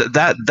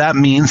 that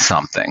means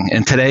something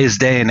in today's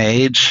day and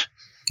age.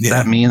 Yeah.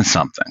 That means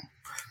something.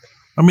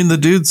 I mean, the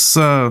dude's,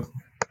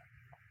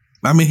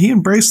 he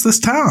embraced this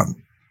town.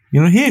 He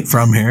ain't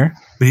from here,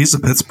 but he's a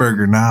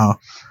Pittsburgher now.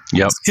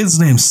 Yep. His kid's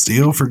name's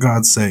Steele, for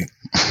God's sake.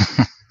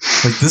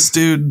 Like, this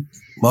dude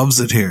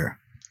loves it here.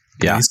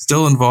 Yeah. He's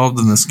still involved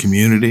in this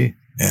community,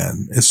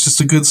 and it's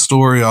just a good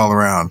story all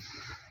around.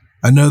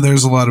 I know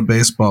there's a lot of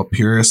baseball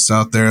purists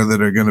out there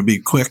that are going to be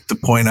quick to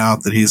point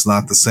out that he's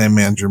not the same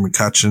Andrew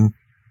McCutchen.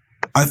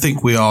 I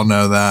think we all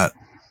know that.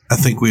 I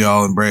think we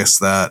all embrace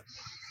that.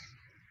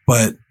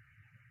 But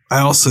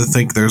I also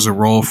think there's a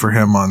role for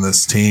him on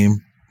this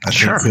team. I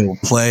think he'll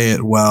play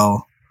it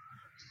well.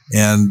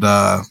 And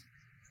no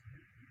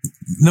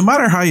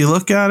matter how you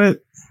look at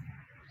it,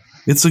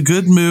 it's a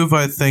good move,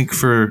 I think,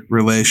 for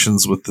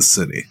relations with the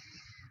city.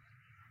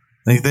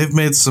 I think they've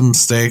made some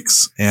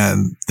mistakes,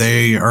 and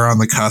they are on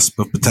the cusp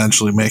of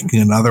potentially making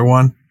another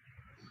one.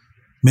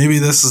 Maybe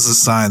this is a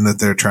sign that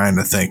they're trying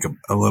to think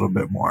a little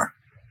bit more.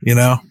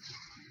 Yeah,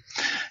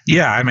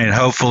 I mean,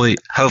 hopefully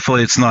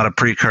it's not a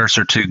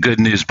precursor to good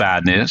news,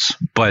 bad news,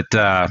 but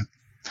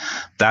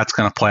that's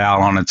going to play out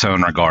on its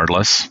own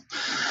regardless.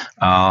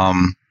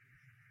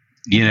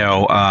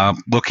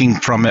 Looking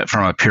from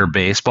a pure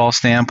baseball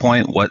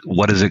standpoint,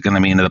 what is it going to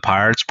mean to the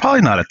Pirates?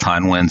 Probably not a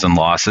ton wins and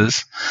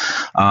losses,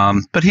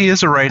 but he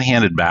is a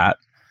right-handed bat.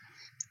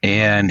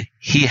 And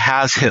he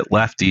has hit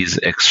lefties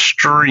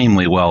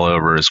extremely well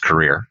over his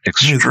career.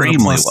 Extremely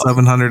well.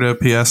 700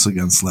 OPS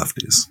against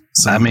lefties.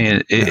 So, I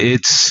mean,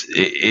 he's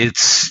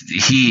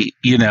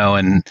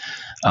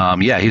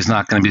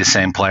not going to be the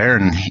same player,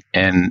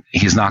 and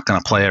he's not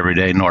going to play every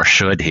day, nor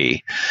should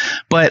he.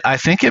 But I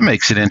think it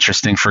makes it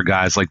interesting for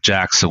guys like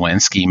Jack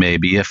Sawinski,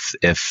 maybe if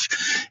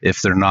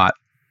they're not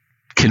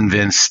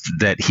convinced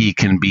that he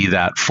can be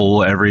that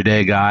full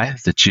everyday guy,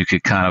 that you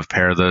could kind of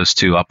pair those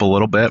two up a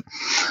little bit.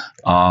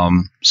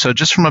 So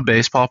just from a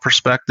baseball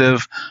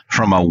perspective,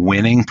 from a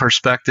winning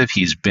perspective,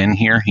 he's been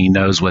here. He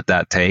knows what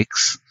that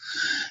takes.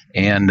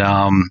 And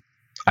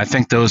I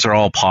think those are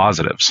all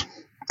positives.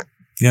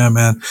 Yeah,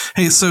 man.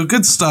 Hey, so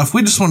good stuff.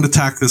 We just wanted to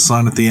tack this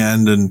on at the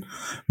end and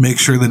make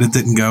sure that it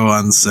didn't go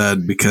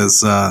unsaid,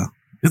 because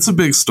it's a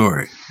big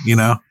story,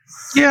 Yeah,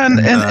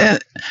 and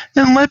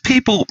let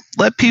people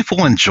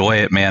enjoy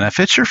it, man. If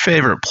it's your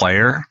favorite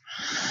player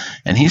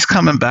and he's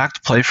coming back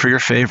to play for your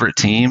favorite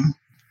team, I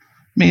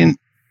mean,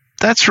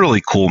 that's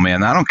really cool,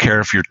 man. I don't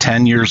care if you're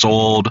 10 years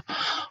old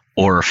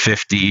or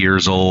 50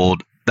 years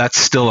old. That's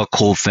still a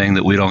cool thing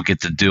that we don't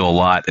get to do a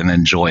lot and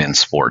enjoy in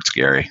sports,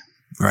 Gary.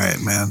 Right,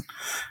 man.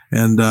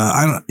 And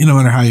no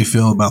matter how you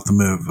feel about the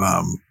move,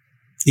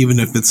 even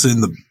if it's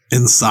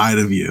inside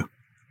of you,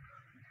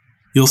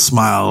 you'll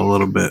smile a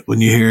little bit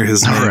when you hear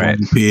his name on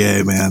the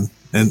PA, man,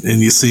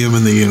 and you see him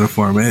in the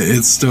uniform.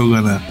 It's still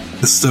gonna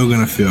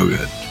feel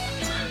good.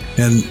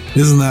 And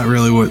isn't that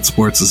really what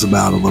sports is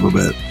about a little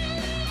bit?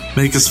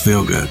 Make us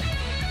feel good.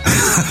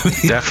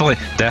 Definitely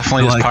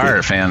as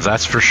Pirate fans,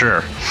 that's for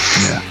sure.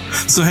 Yeah.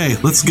 So, hey,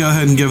 let's go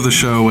ahead and give the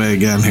show away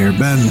again here.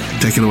 Ben,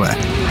 take it away.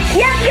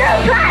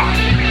 Yes,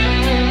 go,